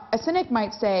 Now, a cynic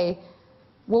might say,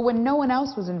 well, when no one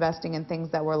else was investing in things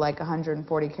that were like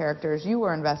 140 characters, you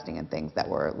were investing in things that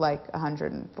were like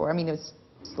 104. I mean, was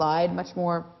Slide much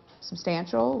more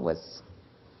substantial? Was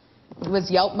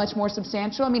Yelp much more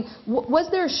substantial? I mean, was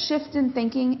there a shift in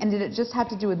thinking, and did it just have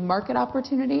to do with market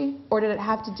opportunity, or did it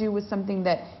have to do with something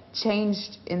that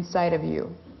changed inside of you?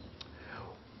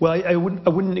 Well, I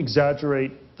wouldn't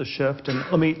exaggerate the shift, and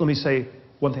let me say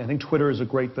one thing. I think Twitter is a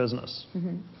great business.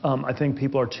 I think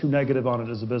people are too negative on it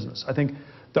as a business. I think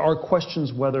there are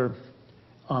questions whether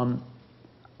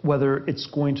it's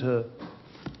going to,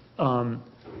 and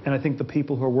I think the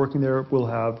people who are working there will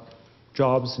have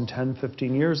jobs in 10,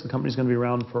 15 years. The company's going to be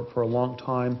around for a long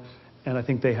time, and I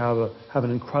think they have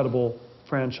an incredible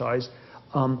franchise.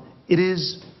 It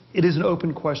is an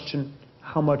open question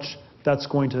how much that's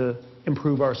going to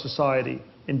improve our society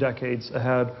in decades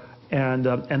ahead. And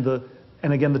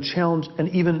again, the challenge, and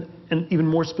even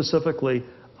more specifically,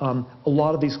 a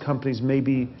lot of these companies may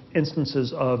be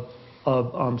instances of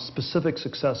specific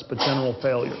success but general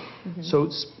failure. So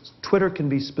Twitter can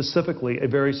be specifically a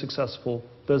very successful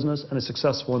business and a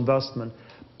successful investment,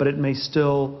 but it may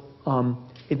still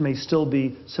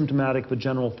be symptomatic of a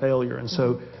general failure. And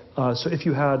so if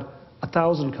you had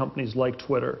 1,000 companies like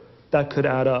Twitter, that could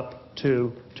add up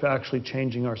to actually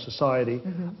changing our society.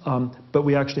 But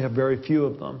we actually have very few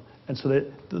of them. And so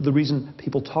the reason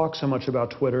people talk so much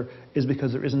about Twitter is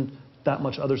because there isn't that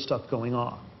much other stuff going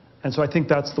on. And so I think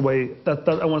that's the way that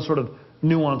I want to sort of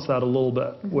nuance that a little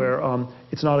bit, where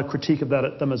it's not a critique of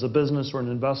them as a business or an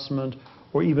investment,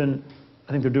 or even,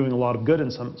 I think they're doing a lot of good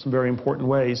in some very important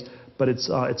ways, but it's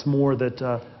more that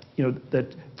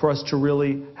that for us to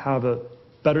really have a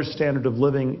better standard of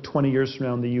living 20 years from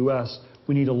now in the U.S.,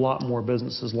 we need a lot more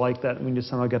businesses like that, and we need to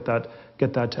somehow get that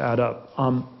to add up.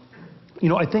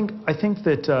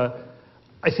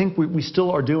 I think we still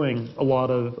are doing a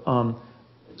lot of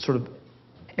sort of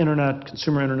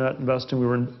consumer internet investing. We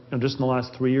were just in the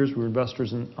last 3 years, we were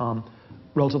investors in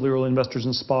relatively early investors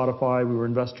in Spotify. We were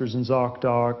investors in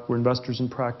ZocDoc. We're investors in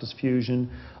Practice Fusion.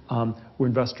 We're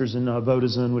investors in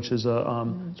Vodazone, which is a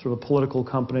sort of a political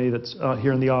company that's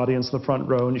here in the audience in the front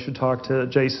row, and you should talk to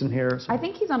Jason here. So. I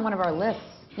think he's on one of our lists.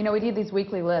 We do these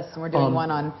weekly lists, and we're doing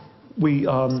one on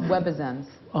Webazones.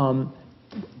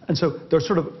 And so there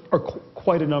are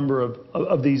quite a number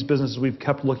of these businesses we've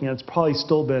kept looking at. It's probably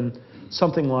still been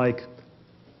something like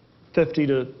 50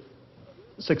 to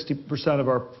 60% of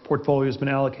our portfolio has been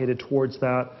allocated towards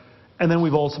that. And then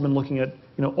we've also been looking at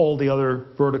all the other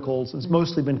verticals. It's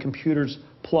mostly been computers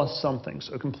plus something.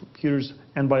 So computers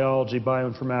and biology,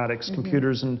 bioinformatics,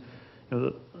 computers, and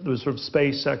there was sort of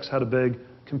SpaceX had a big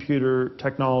computer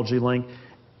technology link.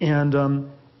 And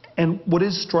what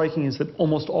is striking is that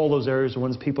almost all those areas are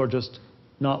ones people are just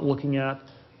not looking at.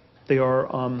 They are,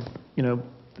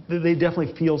 they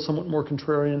definitely feel somewhat more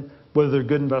contrarian. Whether they're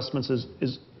good investments is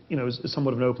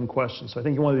somewhat of an open question. So I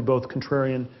think you want to be both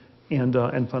contrarian and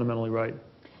fundamentally right.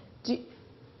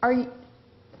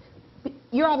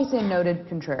 You're obviously a noted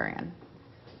contrarian.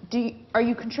 Are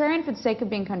you contrarian for the sake of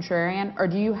being contrarian, or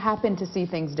do you happen to see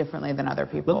things differently than other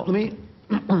people?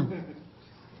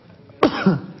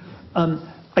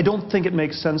 I don't think it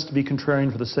makes sense to be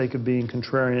contrarian for the sake of being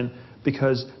contrarian,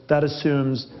 because that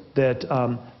assumes that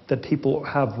that people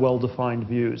have well-defined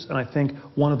views. And I think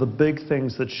one of the big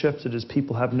things that shifted is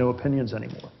people have no opinions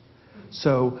anymore.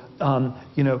 So,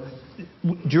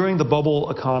 during the bubble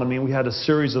economy, we had a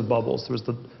series of bubbles. There was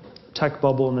the tech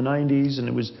bubble in the 90s, and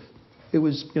it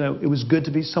was good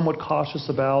to be somewhat cautious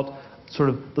about sort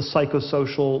of the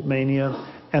psychosocial mania.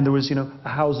 And there was, a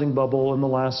housing bubble in the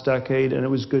last decade, and it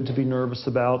was good to be nervous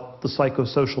about the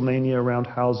psychosocial mania around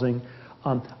housing.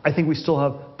 I think we still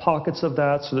have pockets of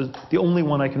that. So the only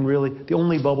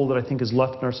bubble that I think is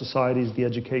left in our society is the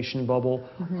education bubble.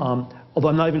 Although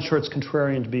I'm not even sure it's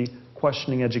contrarian to be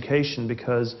questioning education,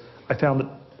 because I found that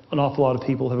an awful lot of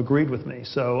people have agreed with me.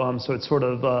 So it's sort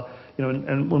of,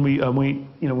 and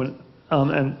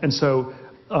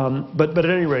but at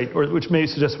any rate, which may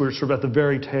suggest we're sort of at the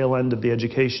very tail end of the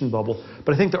education bubble.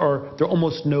 But I think there are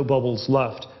almost no bubbles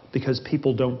left, because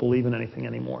people don't believe in anything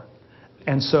anymore.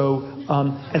 And so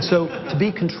to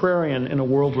be contrarian in a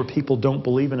world where people don't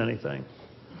believe in anything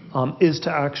is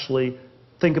to actually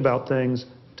think about things,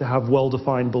 to have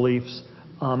well-defined beliefs,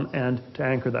 and to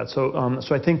anchor that.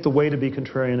 So I think the way to be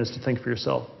contrarian is to think for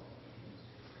yourself.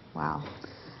 Wow.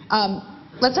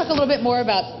 Let's talk a little bit more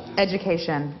about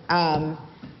education.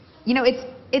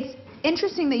 It's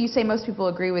interesting that you say most people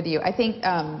agree with you. I think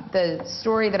the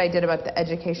story that I did about the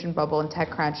education bubble and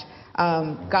TechCrunch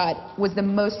was the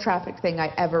most trafficked thing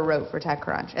I ever wrote for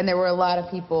TechCrunch, and there were a lot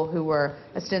of people who were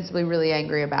ostensibly really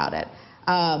angry about it.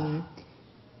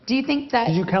 Do you think that?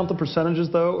 Did you count the percentages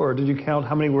though, or did you count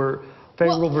how many were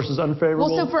favorable versus unfavorable?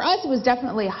 Well, so for us it was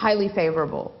definitely highly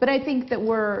favorable, but I think that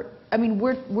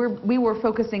we were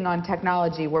focusing on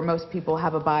technology, where most people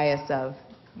have a bias of,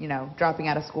 dropping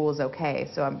out of school is okay.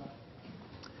 So I'm.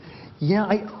 Yeah,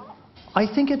 I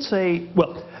think it's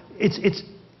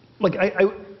like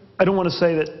I don't want to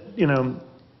say that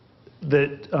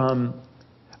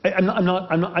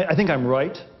I think I'm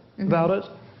right about it,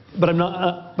 but I'm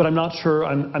not sure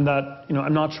I'm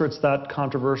not sure it's that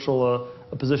controversial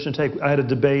a position to take. I had a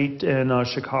debate in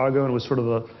Chicago, and it was sort of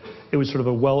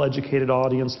a well-educated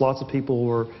audience. Lots of people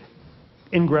were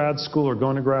in grad school or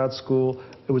going to grad school.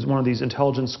 It was one of these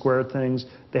intelligence squared things.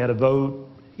 They had a vote,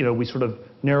 we sort of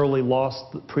narrowly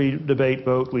lost the pre-debate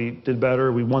vote. We did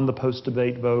better. We won the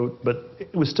post-debate vote, but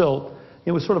it was still,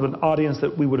 it was sort of an audience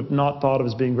that we would have not thought of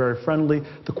as being very friendly.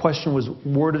 The question was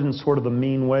worded in sort of a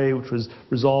mean way, which was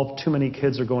resolved, too many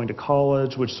kids are going to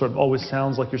college, which sort of always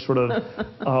sounds like you're sort of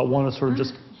want to sort of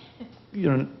just,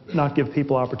 not give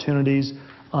people opportunities.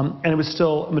 And it was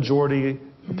still a majority,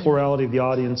 a plurality of the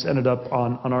audience ended up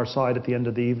on our side at the end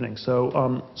of the evening.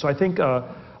 So, so I think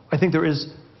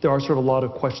there are sort of a lot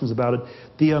of questions about it.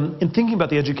 In thinking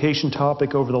about the education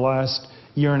topic over the last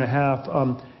year and a half,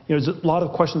 there's a lot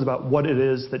of questions about what it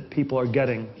is that people are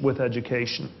getting with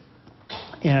education.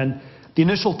 And the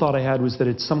initial thought I had was that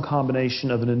it's some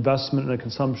combination of an investment and a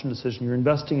consumption decision. You're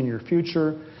investing in your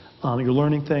future, you're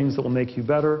learning things that will make you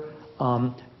better,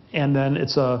 and then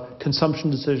it's a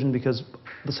consumption decision because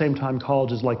at the same time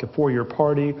college is like a 4-year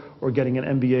party, or getting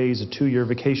an MBA is a 2-year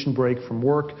vacation break from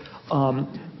work.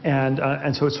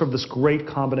 And so it's sort of this great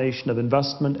combination of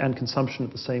investment and consumption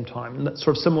at the same time. And that's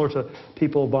sort of similar to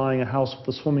people buying a house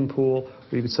with a swimming pool,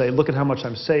 where you could say, look at how much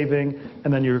I'm saving,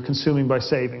 and then you're consuming by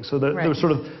saving. So there was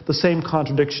sort of the same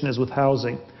contradiction as with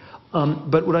housing.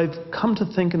 But what I've come to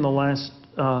think in the last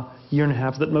year and a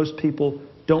half is that most people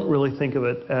don't really think of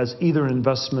it as either an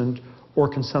investment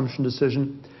or consumption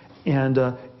decision. And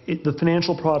the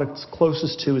financial product it's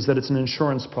closest to is that it's an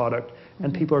insurance product.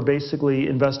 And people are basically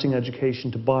investing in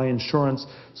education to buy insurance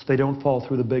so they don't fall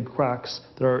through the big cracks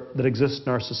that exist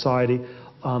in our society.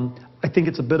 I think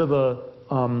it's a bit of a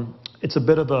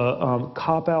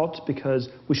cop-out because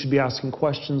we should be asking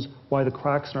questions why the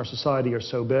cracks in our society are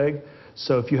so big.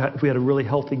 So if we had a really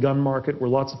healthy gun market where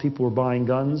lots of people were buying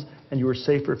guns and you were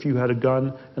safer if you had a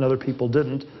gun and other people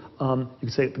didn't, you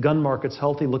could say the gun market's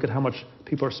healthy, look at how much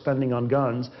people are spending on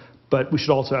guns. But we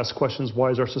should also ask questions,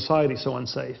 why is our society so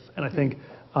unsafe? And I think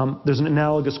there's an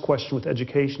analogous question with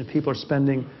education. If people are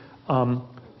spending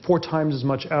 4 times as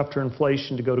much after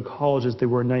inflation to go to college as they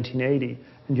were in 1980,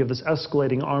 and you have this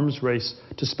escalating arms race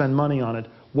to spend money on it,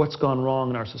 what's gone wrong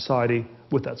in our society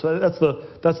with that? So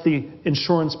that's the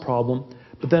insurance problem.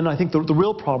 But then I think the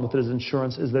real problem with it as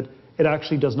insurance is that it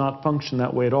actually does not function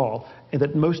that way at all, and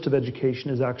that most of education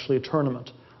is actually a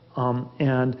tournament.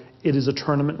 And it is a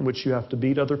tournament in which you have to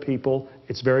beat other people.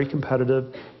 It's very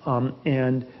competitive,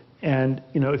 and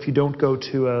if you don't go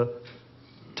to a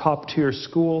top-tier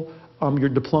school, your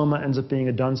diploma ends up being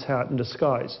a dunce hat in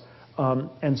disguise.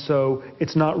 And so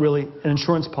it's not really an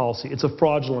insurance policy; it's a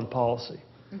fraudulent policy.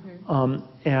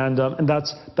 And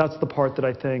that's the part that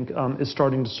I think is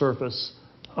starting to surface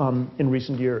in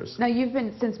recent years. Now, you've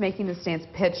been, since making the stance,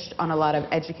 pitched on a lot of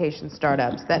education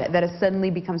startups that has suddenly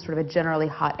become sort of a generally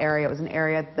hot area. It was an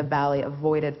area the Valley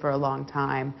avoided for a long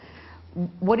time.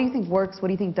 What do you think works? What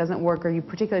do you think doesn't work? Are you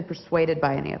particularly persuaded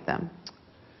by any of them?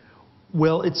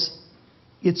 Well,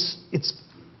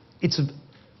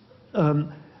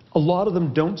 a lot of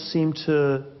them don't seem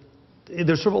to.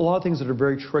 There's sort of a lot of things that are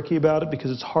very tricky about it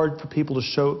because it's hard for people to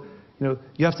show.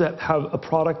 You have to have a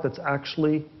product that's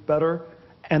actually better,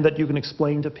 and that you can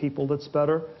explain to people that's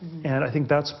better. And I think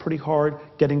that's pretty hard.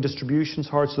 Getting distribution's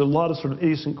hard. So there are a lot of sort of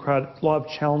idiosyncratic, a lot of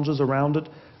challenges around it.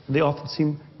 They often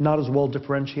seem not as well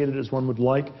differentiated as one would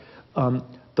like.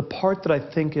 The part that I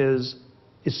think is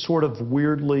sort of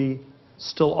weirdly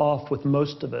still off with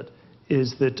most of it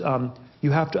is that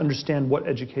you have to understand what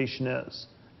education is.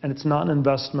 And it's not an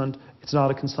investment. It's not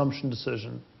a consumption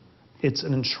decision. It's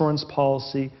an insurance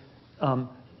policy.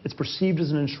 It's perceived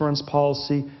as an insurance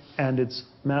policy, and it's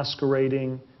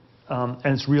masquerading, and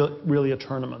it's really a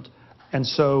tournament. And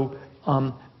so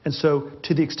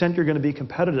to the extent you're going to be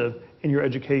competitive in your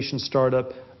education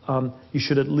startup, you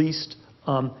should at least,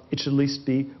 it should at least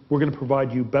be, we're going to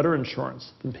provide you better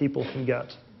insurance than people can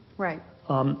get. Right.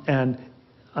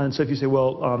 And so if you say,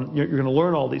 well, you're going to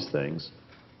learn all these things,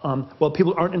 well,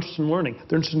 people aren't interested in learning.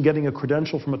 They're interested in getting a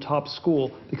credential from a top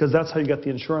school because that's how you get the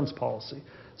insurance policy.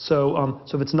 So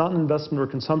if it's not an investment or a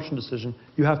consumption decision,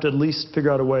 you have to at least figure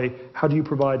out a way, how do you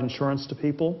provide insurance to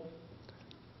people?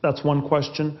 That's one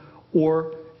question.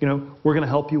 Or, we're going to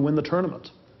help you win the tournament.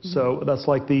 So that's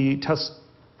like the test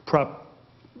prep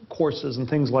courses and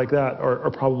things like that are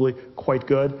probably quite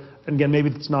good. And again, maybe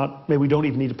we don't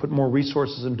even need to put more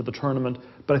resources into the tournament.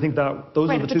 But I think that those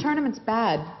are the two. Right, if the tournament's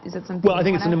bad, is it something? Well, I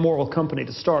think it's an immoral company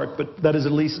to start, but that is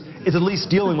it's at least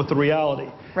dealing with the reality.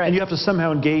 Right. And you have to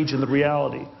somehow engage in the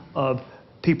reality of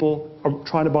people are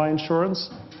trying to buy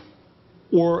insurance,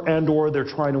 or they're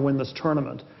trying to win this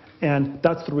tournament. And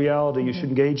that's the reality you should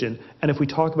engage in. And if we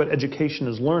talk about education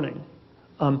as learning,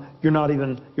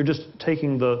 you're just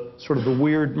taking the sort of the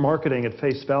weird marketing at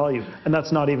face value, and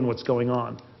that's not even what's going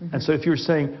on. And so if you're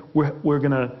saying we're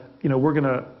gonna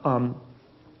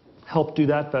help do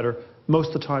that better,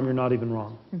 most of the time you're not even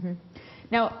wrong. Mm-hmm.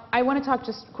 Now, I want to talk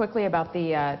just quickly about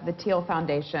the Thiel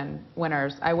Foundation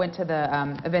winners. I went to the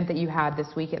event that you had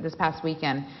this past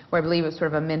weekend, where I believe it was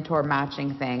sort of a mentor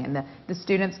matching thing, and the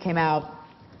students came out,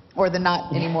 or the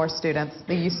not anymore students,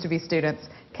 they used to be students,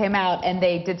 came out and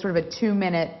they did sort of a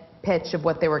 2-minute pitch of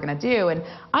what they were going to do, and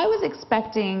I was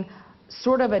expecting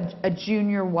sort of a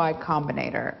junior Y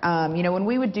Combinator. You know, when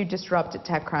we would do Disrupt at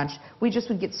TechCrunch, we just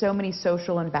would get so many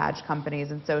social and badge companies,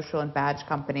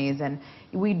 and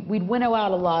we'd winnow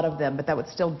out a lot of them, but that would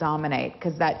still dominate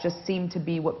because that just seemed to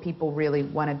be what people really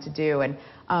wanted to do. And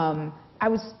I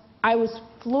was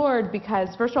floored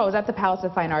because, first of all, I was at the Palace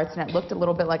of Fine Arts, and it looked a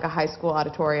little bit like a high school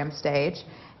auditorium stage.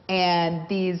 And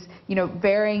these, you know,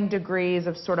 varying degrees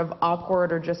of sort of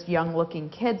awkward or just young-looking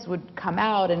kids would come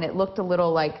out, and it looked a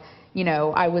little like, you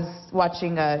know, I was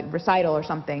watching a recital or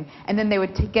something, and then they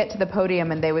would get to the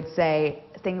podium and they would say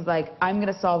things like, I'm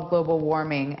going to solve global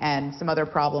warming and some other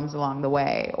problems along the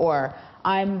way, or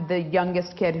I'm the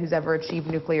youngest kid who's ever achieved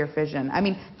nuclear fission. I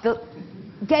mean,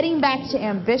 getting back to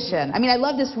ambition. I mean, I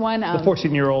love this one. The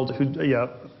 14-year-old who,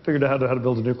 figured out how to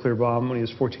build a nuclear bomb when he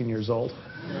was 14 years old.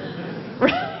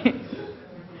 Right.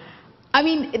 I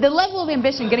mean, the level of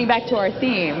ambition, getting back to our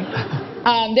theme,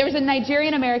 there was a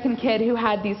Nigerian-American kid who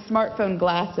had these smartphone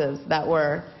glasses that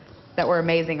were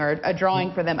amazing, or a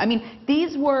drawing for them. I mean,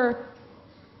 these were,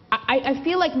 I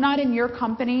feel like not in your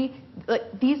company, like,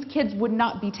 these kids would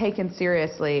not be taken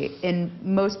seriously in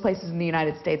most places in the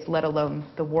United States, let alone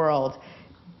the world.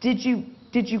 Did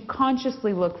you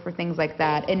consciously look for things like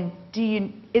that? And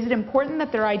is it important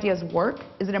that their ideas work?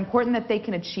 Is it important that they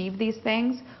can achieve these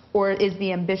things? Or is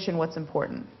the ambition what's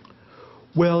important?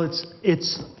 Well,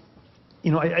 it's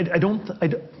you know, I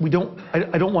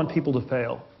don't want people to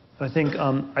fail. I think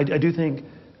I do think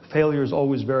failure is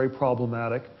always very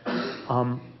problematic.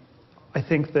 I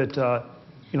think that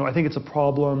you know, I think it's a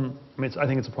problem. I mean, I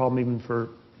think it's a problem even for,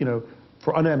 you know,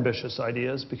 for unambitious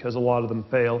ideas, because a lot of them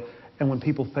fail. And when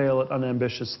people fail at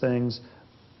unambitious things,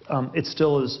 it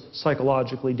still is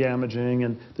psychologically damaging,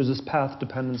 and there's this path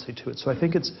dependency to it. So I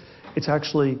think it's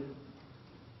actually,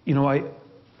 you know, I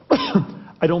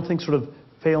don't think sort of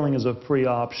failing is a free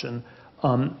option.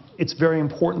 It's very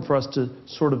important for us to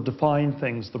sort of define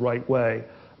things the right way.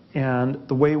 And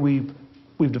the way we've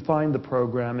defined the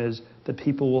program is that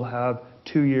people will have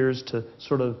 2 years to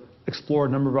sort of explore a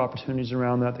number of opportunities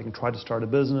around that. They can try to start a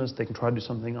business, they can try to do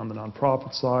something on the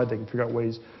nonprofit side, they can figure out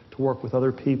ways to work with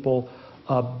other people.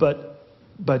 But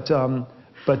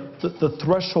the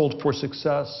threshold for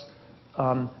success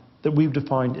that we've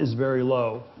defined is very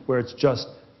low, where it's just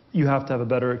you have to have a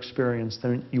better experience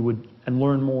than you would, and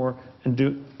learn more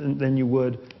than you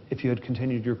would if you had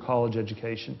continued your college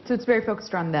education. So it's very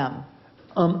focused around them.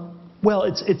 Well,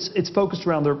 it's focused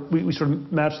around we sort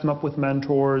of match them up with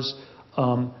mentors,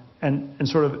 and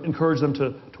sort of encourage them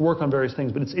to work on various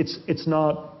things. But it's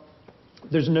not,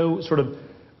 there's no sort of,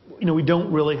 you know, we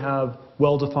don't really have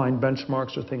well-defined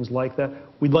benchmarks or things like that.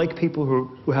 We'd like people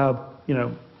who have, you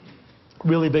know,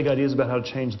 really big ideas about how to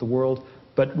change the world,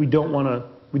 but you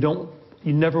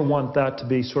never want that to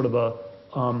be sort of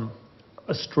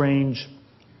a strange,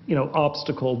 you know,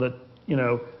 obstacle that, you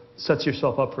know, sets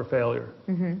yourself up for failure.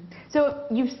 Mm-hmm. So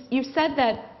you've said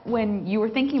that when you were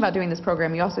thinking about doing this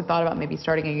program, you also thought about maybe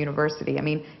starting a university. I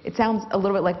mean, it sounds a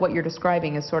little bit like what you're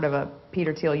describing as sort of a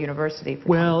Peter Thiel university for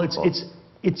well, people. I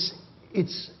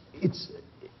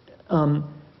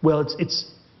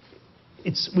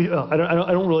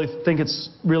don't really think it's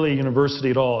really a university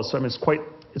at all. So I mean, it's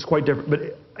quite different. But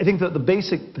I think that the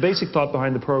basic thought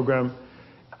behind the program,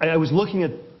 I was looking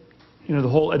at, you know, the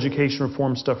whole education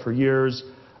reform stuff for years.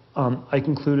 I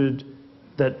concluded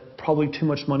that probably too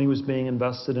much money was being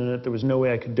invested in it. There was no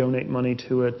way I could donate money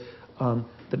to it.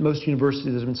 That most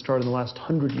universities that have been started in the last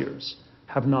 100 years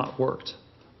have not worked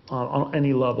on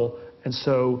any level. And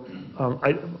so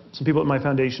some people at my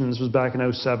foundation, this was back in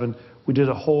 2007, we did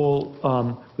a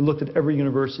whole, we looked at every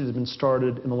university that has been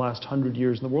started in the last 100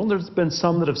 years in the world. There's been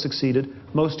some that have succeeded,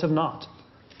 most have not.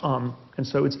 And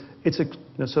so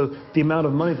so the amount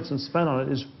of money that's been spent on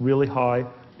it is really high,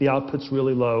 the output's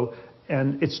really low,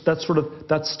 and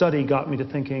that study got me to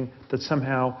thinking that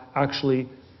somehow actually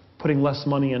putting less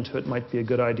money into it might be a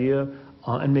good idea,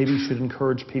 and maybe we should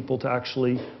encourage people to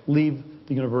actually leave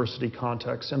the university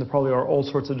context. And there probably are all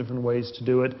sorts of different ways to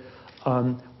do it.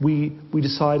 We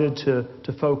decided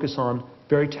to focus on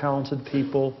very talented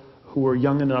people who are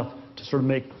young enough to sort of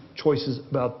make choices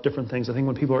about different things. I think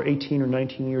when people are 18 or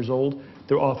 19 years old,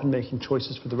 they're often making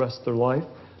choices for the rest of their life.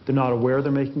 They're not aware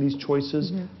they're making these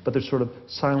choices, but they're sort of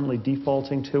silently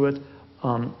defaulting to it.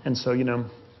 And so, you know,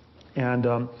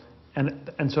 and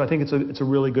And so I think it's a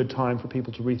really good time for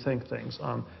people to rethink things.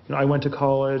 I went to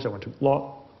college, I went to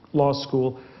law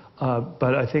school,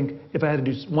 but I think if I had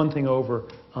to do one thing over,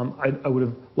 I would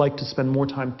have liked to spend more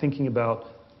time thinking about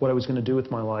what I was going to do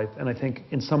with my life. And I think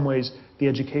in some ways the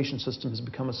education system has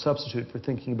become a substitute for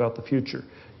thinking about the future.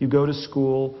 You go to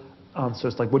school, so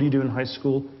it's like, what do you do in high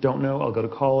school? Don't know, I'll go to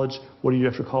college. What do you do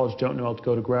after college? Don't know, I'll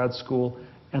go to grad school.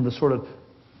 And the sort of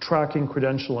tracking,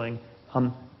 credentialing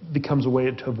becomes a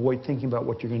way to avoid thinking about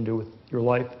what you're going to do with your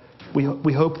life.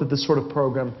 We hope that this sort of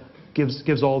program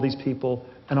gives all these people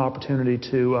an opportunity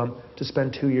to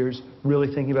spend 2 years really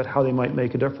thinking about how they might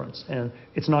make a difference. And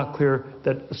it's not clear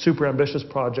that a super ambitious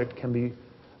project can be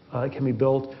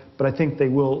built, but I think they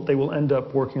will end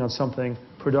up working on something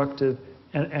productive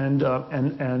and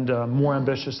more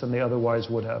ambitious than they otherwise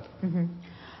would have. Mm-hmm.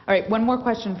 All right, one more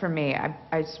question from me.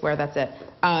 I swear that's it.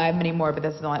 I have many more, but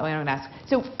this is the only one I'm going to ask.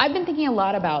 So I've been thinking a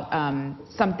lot about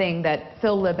something that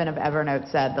Phil Libin of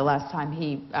Evernote said the last time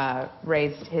he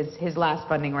raised his last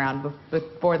funding round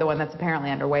before the one that's apparently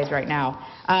underway right now.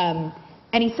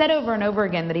 And he said over and over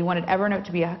again that he wanted Evernote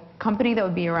to be a company that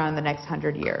would be around the next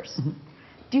 100 years. Mm-hmm.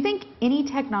 Do you think any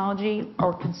technology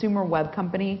or consumer web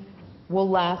company will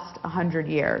last 100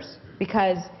 years?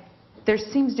 Because there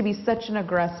seems to be such an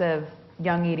aggressive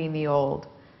young eating the old.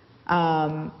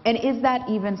 And is that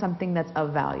even something that's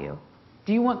of value?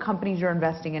 Do you want companies you're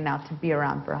investing in now to be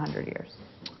around for 100 years?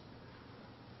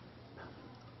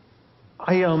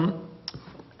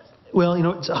 Well,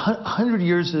 it's 100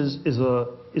 years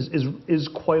is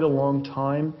quite a long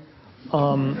time.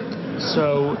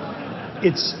 So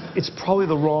it's probably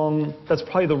the wrong. That's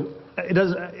probably the.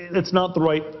 It's not the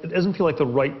right. It doesn't feel like the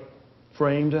right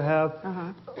frame to have.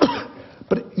 Uh-huh.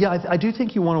 But yeah, I do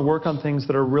think you want to work on things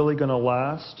that are really going to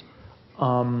last.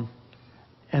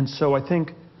 And so I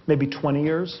think maybe 20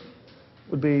 years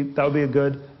would be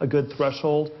a good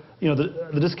threshold.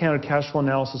 The discounted cash flow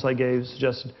analysis I gave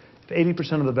suggested if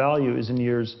 80% of the value is in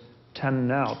years 10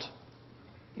 and out,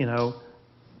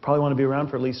 probably want to be around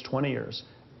for at least 20 years.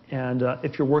 And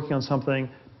if you're working on something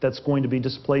that's going to be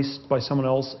displaced by someone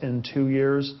else in 2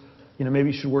 years,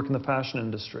 maybe you should work in the fashion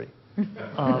industry.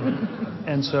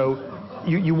 And so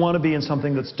you want to be in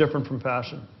something that's different from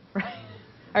fashion. Right.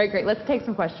 All right, great. Let's take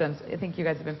some questions. I think you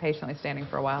guys have been patiently standing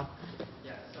for a while.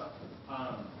 Yeah. So,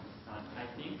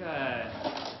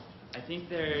 I think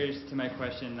there's to my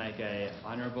question like a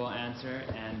honorable answer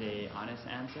and a honest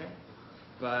answer.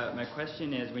 But my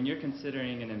question is, when you're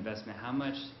considering an investment, how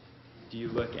much do you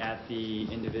look at the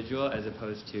individual as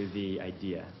opposed to the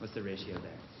idea? What's the ratio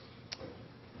there?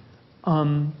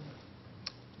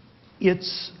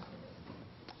 It's,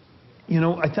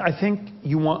 I think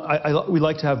you want. We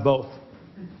like to have both.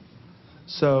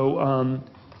 So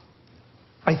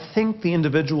I think the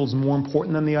individual is more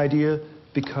important than the idea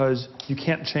because you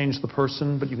can't change the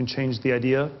person, but you can change the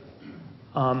idea.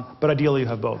 But ideally, you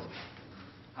have both.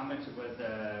 How much was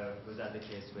that the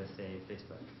case with, say,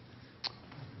 Facebook?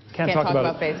 Can't talk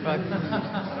about Facebook.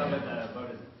 How about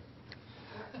with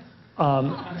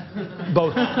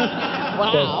both.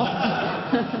 Wow.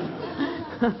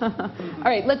 All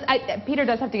right, Peter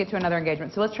does have to get to another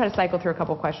engagement, so let's try to cycle through a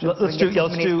couple questions. Let's do.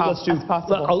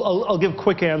 I'll give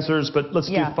quick answers, but let's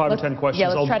do 5 or 10 questions. Yeah,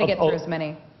 let's try to get through as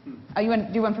many. You want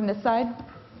to do one from this side?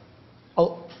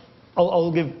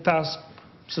 I'll give fast,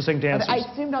 succinct answers. I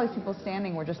assumed all these people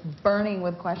standing were just burning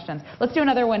with questions. Let's do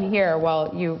another one here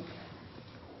while you.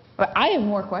 But I have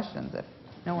more questions if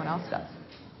no one else does.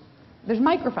 There's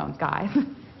microphones, guys.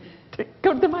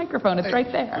 Go to the microphone. It's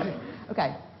right there.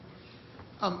 Okay.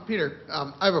 Peter,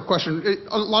 I have a question.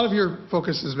 A lot of your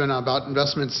focus has been about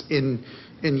investments in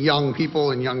young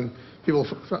people and young people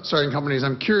starting companies.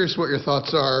 I'm curious what your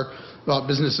thoughts are about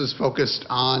businesses focused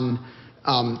on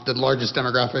the largest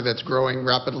demographic that's growing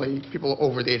rapidly, people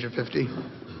over the age of 50.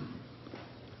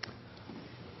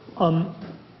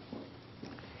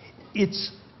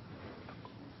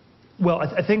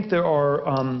 I think there are.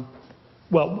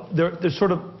 There's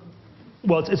sort of.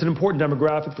 It's an important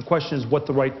demographic. The question is what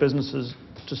the right businesses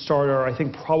to start are. I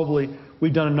think probably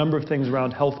we've done a number of things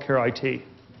around healthcare IT.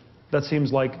 That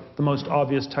seems like the most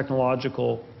obvious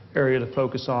technological area to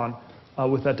focus on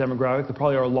with that demographic. There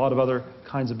probably are a lot of other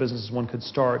kinds of businesses one could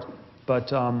start,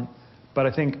 but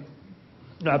I think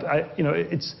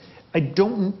I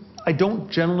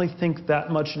don't generally think that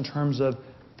much in terms of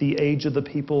the age of the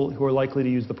people who are likely to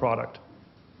use the product.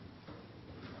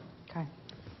 Okay,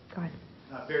 go ahead.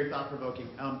 Very thought-provoking.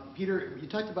 Peter, you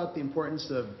talked about the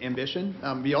importance of ambition.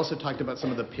 You also talked about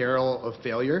some of the peril of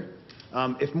failure.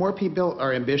 If more people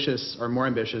are ambitious or more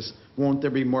ambitious, won't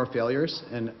there be more failures?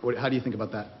 And how do you think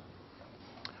about that?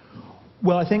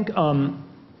 Well, I think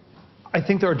I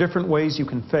think there are different ways you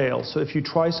can fail. So if you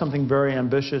try something very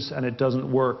ambitious and it doesn't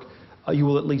work, you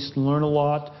will at least learn a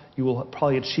lot. You will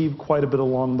probably achieve quite a bit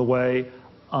along the way.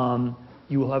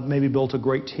 You will have maybe built a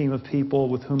great team of people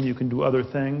with whom you can do other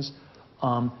things.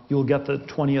 You'll get the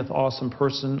 20th awesome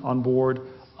person on board.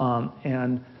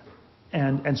 And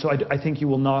so I think you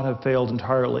will not have failed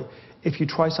entirely. If you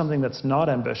try something that's not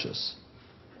ambitious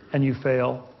and you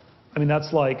fail, I mean,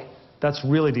 that's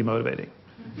really demotivating.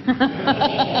 All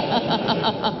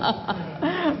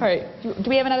right. Do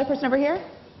we have another person over here?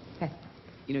 Okay.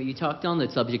 You know, you talked on the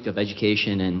subject of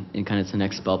education and kind of the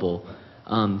next bubble.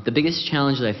 The biggest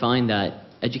challenge that I find that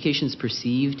education is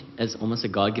perceived as almost a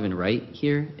God-given right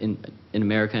here in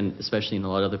America, and especially in a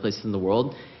lot of other places in the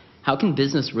world. How can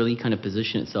business really kind of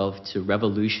position itself to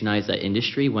revolutionize that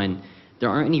industry when there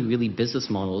aren't any really business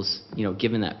models, you know,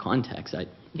 given that context?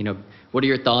 What are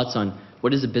your thoughts on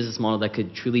what is a business model that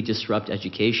could truly disrupt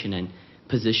education and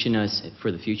position us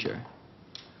for the future?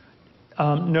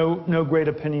 No great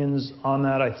opinions on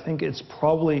that. I think it's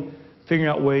probably figuring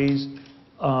out ways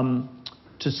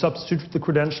to substitute the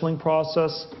credentialing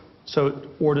process,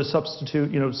 or to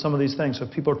substitute, some of these things. So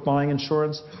if people are buying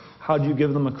insurance, how do you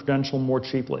give them a credential more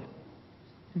cheaply,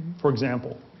 for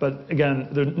example? But again,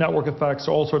 the network effects,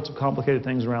 all sorts of complicated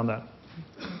things around that.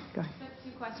 Go ahead.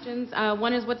 Two questions.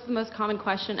 One is, what's the most common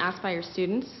question asked by your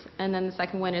students? And then the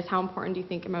second one is, how important do you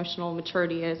think emotional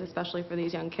maturity is, especially for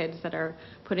these young kids that are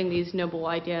putting these noble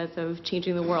ideas of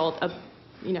changing the world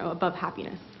above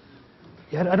happiness?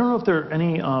 Yeah, I don't know if there are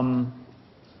any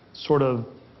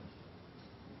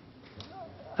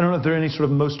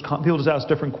people just ask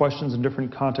different questions in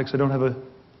different contexts. I don't have a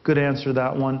good answer to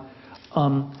that one.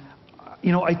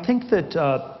 I think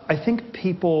that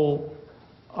people,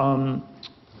 I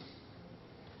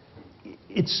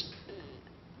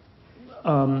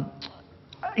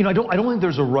don't think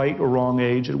there's a right or wrong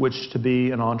age at which to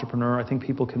be an entrepreneur. I think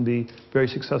people can be very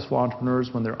successful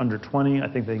entrepreneurs when they're under 20. I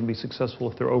think they can be successful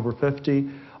if they're over 50.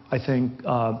 I think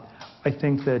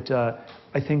that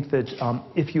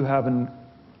if you have and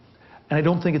I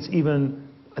don't think it's even,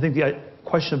 I think the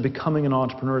question of becoming an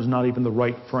entrepreneur is not even the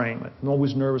right frame. I'm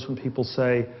always nervous when people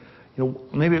say,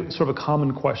 maybe sort of a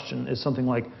common question is something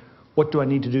like, what do I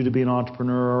need to do to be an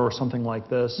entrepreneur, or something like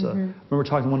this. I remember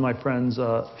talking to one of my friends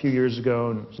a few years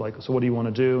ago, and it was like, so what do you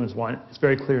want to do? And it's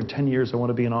very clear, in 10 years I want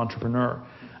to be an entrepreneur.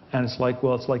 And it's like,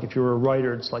 well, it's like if you're a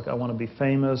writer, it's like I want to be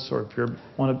famous, or if you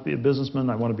want to be a businessman,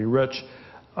 I want to be rich.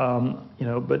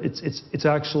 But it's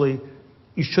actually,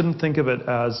 you shouldn't think of it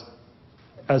as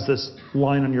this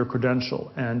line on your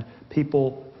credential. And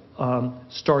people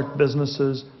start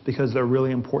businesses because they're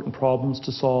really important problems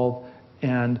to solve,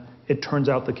 and it turns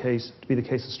out to be the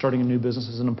case that starting a new business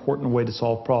is an important way to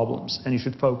solve problems, and you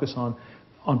should focus on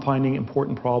finding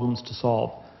important problems to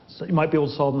solve. So you might be able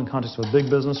to solve them in the context of a big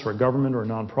business or a government or a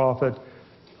nonprofit,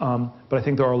 but I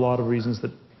think there are a lot of reasons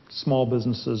that small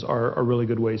businesses are really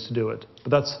good ways to do it.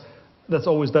 But that's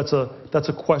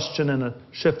a question and a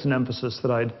shift in emphasis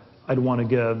that I'd want to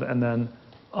give, and then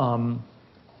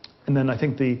I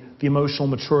think the emotional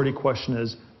maturity question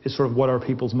is sort of what are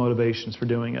people's motivations for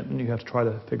doing it, and you have to try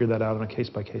to figure that out on a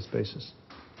case-by-case basis.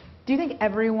 Do you think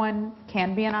everyone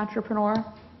can be an entrepreneur,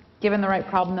 given the right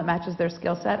problem that matches their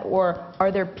skill set, or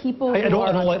are there people who are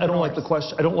entrepreneurs? I don't like the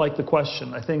question. I don't like the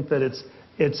question. I think that it's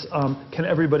can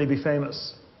everybody be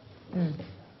famous?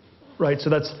 Right.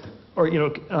 So that's, or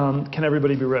can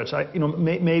everybody be rich?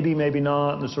 Maybe, maybe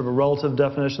not. And there's sort of a relative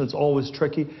definition that's always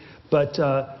tricky, but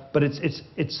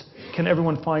it's can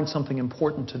everyone find something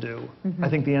important to do? I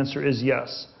think the answer is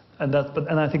yes, and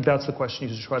I think that's the question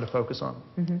you should try to focus on.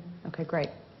 Okay, great.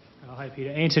 Hi,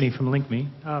 Peter. Anthony from LinkMe.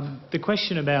 The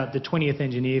question about the 20th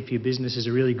engineer for your business is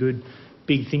a really good,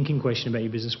 big thinking question about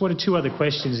your business. What are two other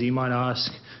questions that you might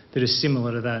ask that are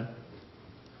similar to that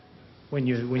when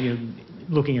you're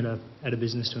looking at a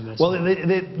business to invest? Well,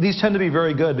 these tend to be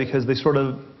very good because they sort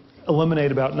of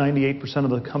eliminate about 98%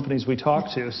 of the companies we talk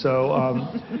to. So,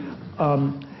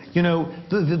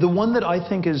 the one that I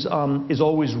think is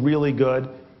always really good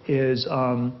is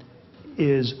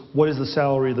what is the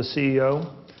salary of the CEO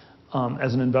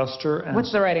as an investor? And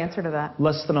what's the right answer to that?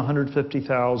 Less than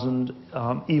 150,000,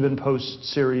 even post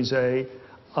Series A,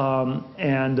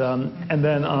 and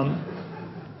then.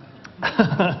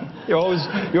 You're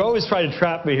always trying to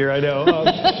trap me here, I know.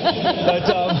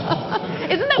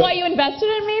 Isn't that why you invested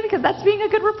in me? Because that's being a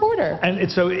good reporter.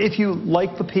 And so if you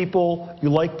like the people, you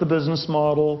like the business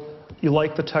model, you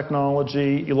like the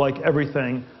technology, you like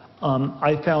everything,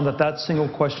 I found that single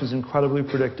question is incredibly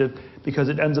predictive because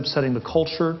it ends up setting the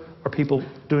culture. Are people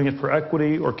doing it for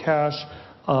equity or cash?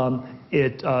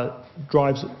 It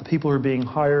drives the people who are being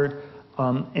hired.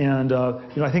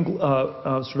 I think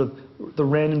sort of the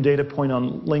random data point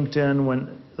on LinkedIn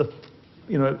when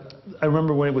I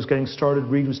remember when it was getting started,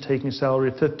 Reed was taking a salary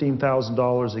of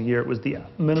 $15,000 a year. It was the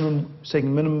minimum,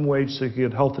 taking minimum wage so he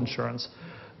could get health insurance.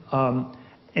 Maybe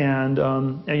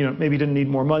he didn't need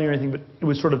more money or anything, but it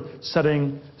was sort of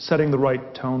setting the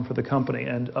right tone for the company.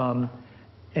 And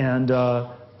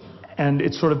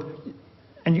it's sort of,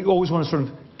 and you always want to sort of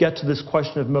get to this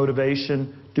question of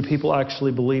motivation. Do people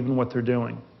actually believe in what they're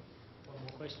doing? One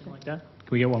more question like that?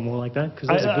 Can we get one more like that? Because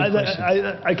that's a good question.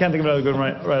 I can't think of another good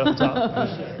one right off the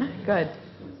top. Good.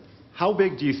 How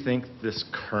big do you think this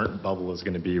current bubble is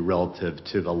going to be relative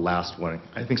to the last one?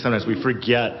 I think sometimes we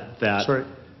forget that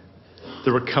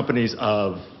there were companies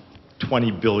of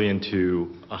 $20 billion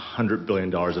to $100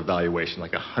 billion of valuation,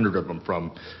 like 100 of them,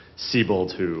 from Siebel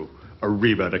to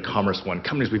Ariba to Commerce One,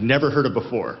 companies we've never heard of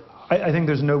before. I think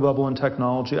there's no bubble in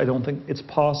technology. I don't think it's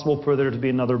possible for there to be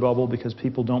another bubble because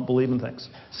people don't believe in things.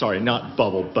 Sorry, not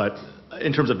bubble, but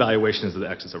in terms of valuations of the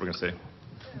exits that we're going to see.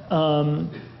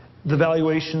 The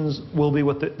valuations will be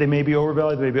what they may be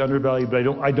overvalued, they may be undervalued, but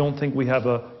I don't think we have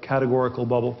a categorical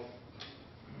bubble.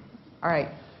 All right.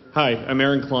 Hi, I'm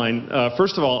Aaron Klein.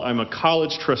 First of all, I'm a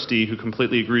college trustee who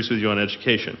completely agrees with you on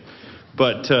education.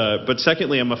 But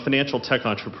secondly, I'm a financial tech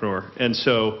entrepreneur. And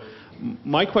so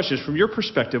my question is, from your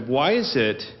perspective, why is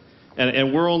it,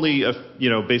 and we're only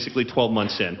basically 12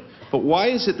 months in, but why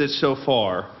is it that so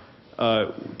far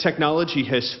technology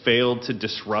has failed to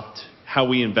disrupt how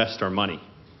we invest our money,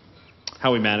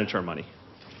 how we manage our money?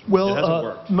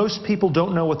 Well, most people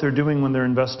don't know what they're doing when they're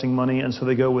investing money, and so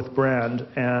they go with brand,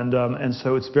 and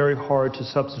so it's very hard to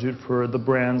substitute for the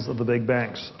brands of the big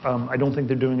banks. I don't think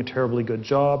they're doing a terribly good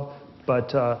job,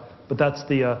 but that's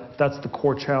the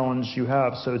core challenge you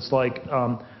have. So it's like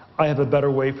I have a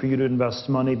better way for you to invest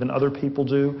money than other people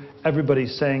do.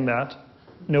 Everybody's saying that.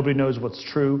 Nobody knows what's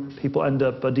true. People end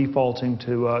up defaulting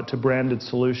to branded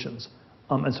solutions,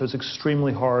 and so it's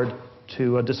extremely hard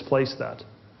to displace that.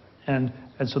 And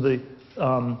so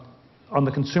on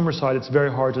the consumer side, it's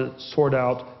very hard to sort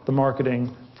out the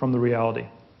marketing from the reality.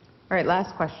 All right,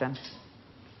 last question.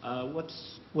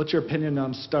 What's your opinion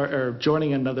on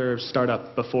joining another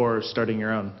startup before starting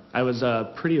your own? I was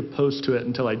pretty opposed to it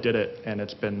until I did it, and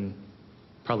it's been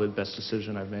probably the best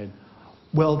decision I've made.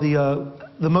 Well,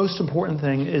 the most important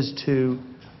thing is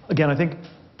I think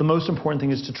the most important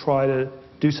thing is to try to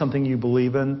do something you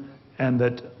believe in and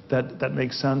that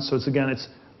makes sense. So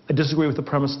I disagree with the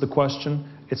premise of the question.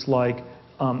 It's linked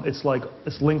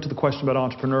to the question about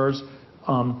entrepreneurs.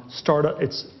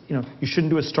 You shouldn't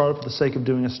do a startup for the sake of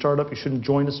doing a startup. You shouldn't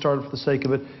join a startup for the sake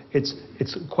of it. It's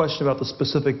a question about the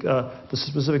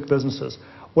specific businesses.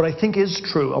 What I think is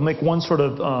true, I'll make one sort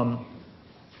of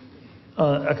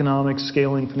economic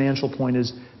scaling financial point,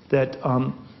 is that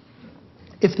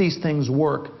if these things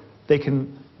work, they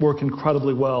can work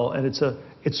incredibly well, and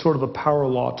it's sort of a power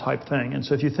law type thing. And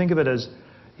so if you think of it as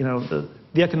the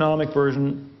economic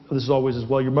version of this is always as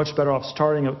well, you're much better off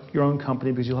starting your own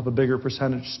company because you'll have a bigger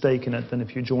percentage stake in it than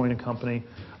if you join a company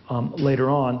later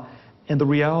on. And the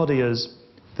reality is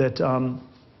that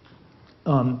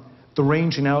the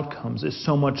range in outcomes is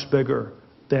so much bigger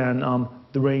than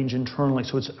the range internally.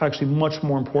 So it's actually much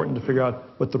more important to figure out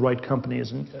what the right company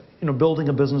is. And building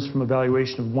a business from a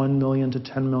valuation of 1 million to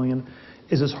 10 million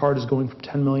is as hard as going from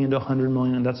 10 million to 100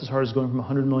 million, and that's as hard as going from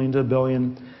 100 million to a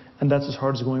billion. And that's as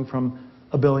hard as going from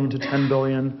a billion to 10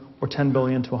 billion or 10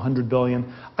 billion to 100 billion.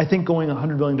 I think going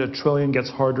 100 billion to a trillion gets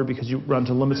harder because you run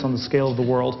into limits on the scale of the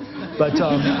world. But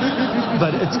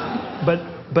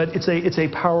it's a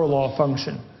power law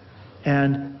function,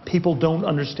 and people don't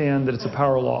understand that it's a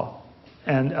power law.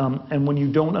 And when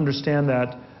you don't understand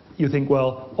that, you think,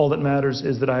 well, all that matters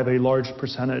is that I have a large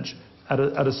percentage at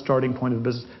a starting point of the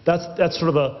business. That's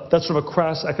sort of a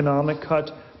crass economic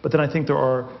cut. But then I think there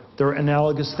are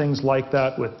analogous things like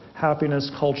that with happiness,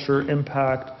 culture,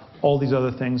 impact, all these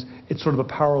other things. It's sort of a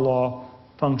power law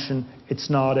function. It's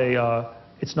a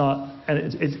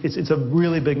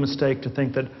really big mistake to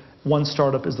think that one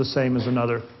startup is the same as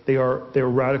another. They are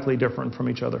radically different from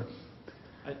each other.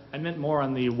 I meant more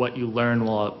on what you learn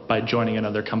by joining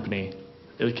another company.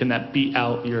 Can that beat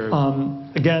out your?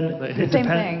 Again, it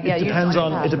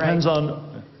depends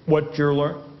on what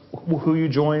you're who you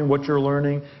join, what you're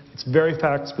learning. It's very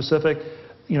fact specific.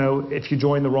 If you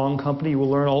join the wrong company, you will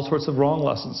learn all sorts of wrong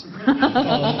lessons.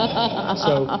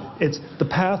 So it's the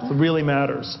path really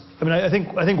matters. I mean, I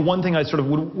think one thing I sort of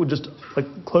would just like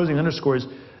closing underscore is,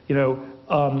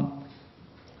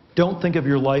 don't think of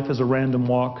your life as a random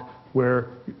walk where,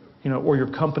 or your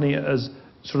company as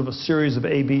sort of a series of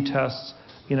A/B tests.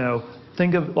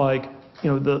 Think of like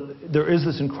there is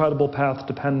this incredible path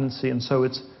dependency, and so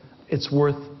it's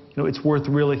worth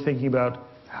really thinking about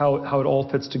how it all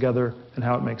fits together and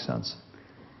how it makes sense.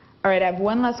 All right, I have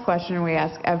one last question we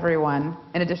ask everyone,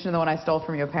 in addition to the one I stole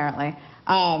from you, apparently.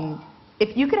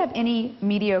 If you could have any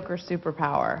mediocre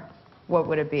superpower, what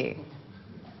would it be?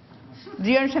 Do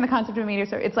you understand the concept of a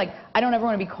mediocre? It's like, I don't ever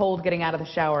want to be cold getting out of the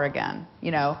shower again,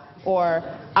 or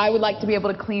I would like to be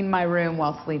able to clean my room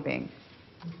while sleeping,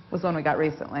 was one we got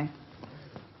recently.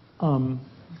 I don't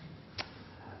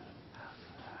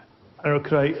know,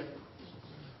 could I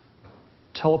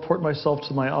teleport myself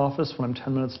to my office when I'm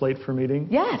 10 minutes late for a meeting?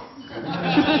 Yes. And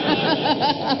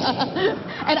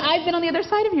I've been on the other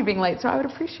side of you being late, so I would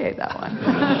appreciate that one.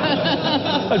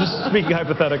 I'm just speaking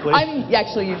hypothetically. I'm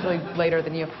actually usually later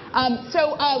than you.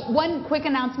 So one quick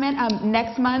announcement.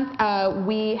 Next month,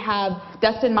 we have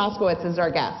Dustin Moskowitz as our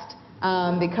guest,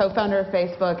 the co-founder of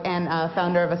Facebook and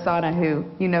founder of Asana, who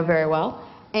you know very well.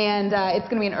 And it's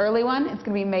going to be an early one. It's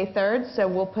going to be May 3rd, so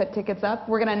we'll put tickets up.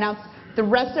 We're going to announce the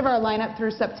rest of our lineup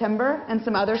through September and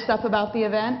some other stuff about the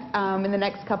event in the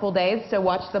next couple days, so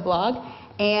watch the blog.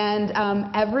 And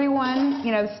everyone,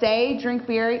 stay, drink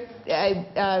beer,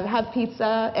 have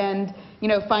pizza, and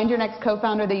find your next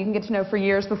co-founder that you can get to know for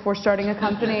years before starting a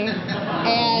company.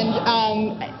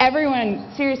 And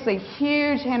everyone, seriously,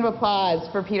 huge hand of applause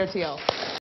for Peter Thiel.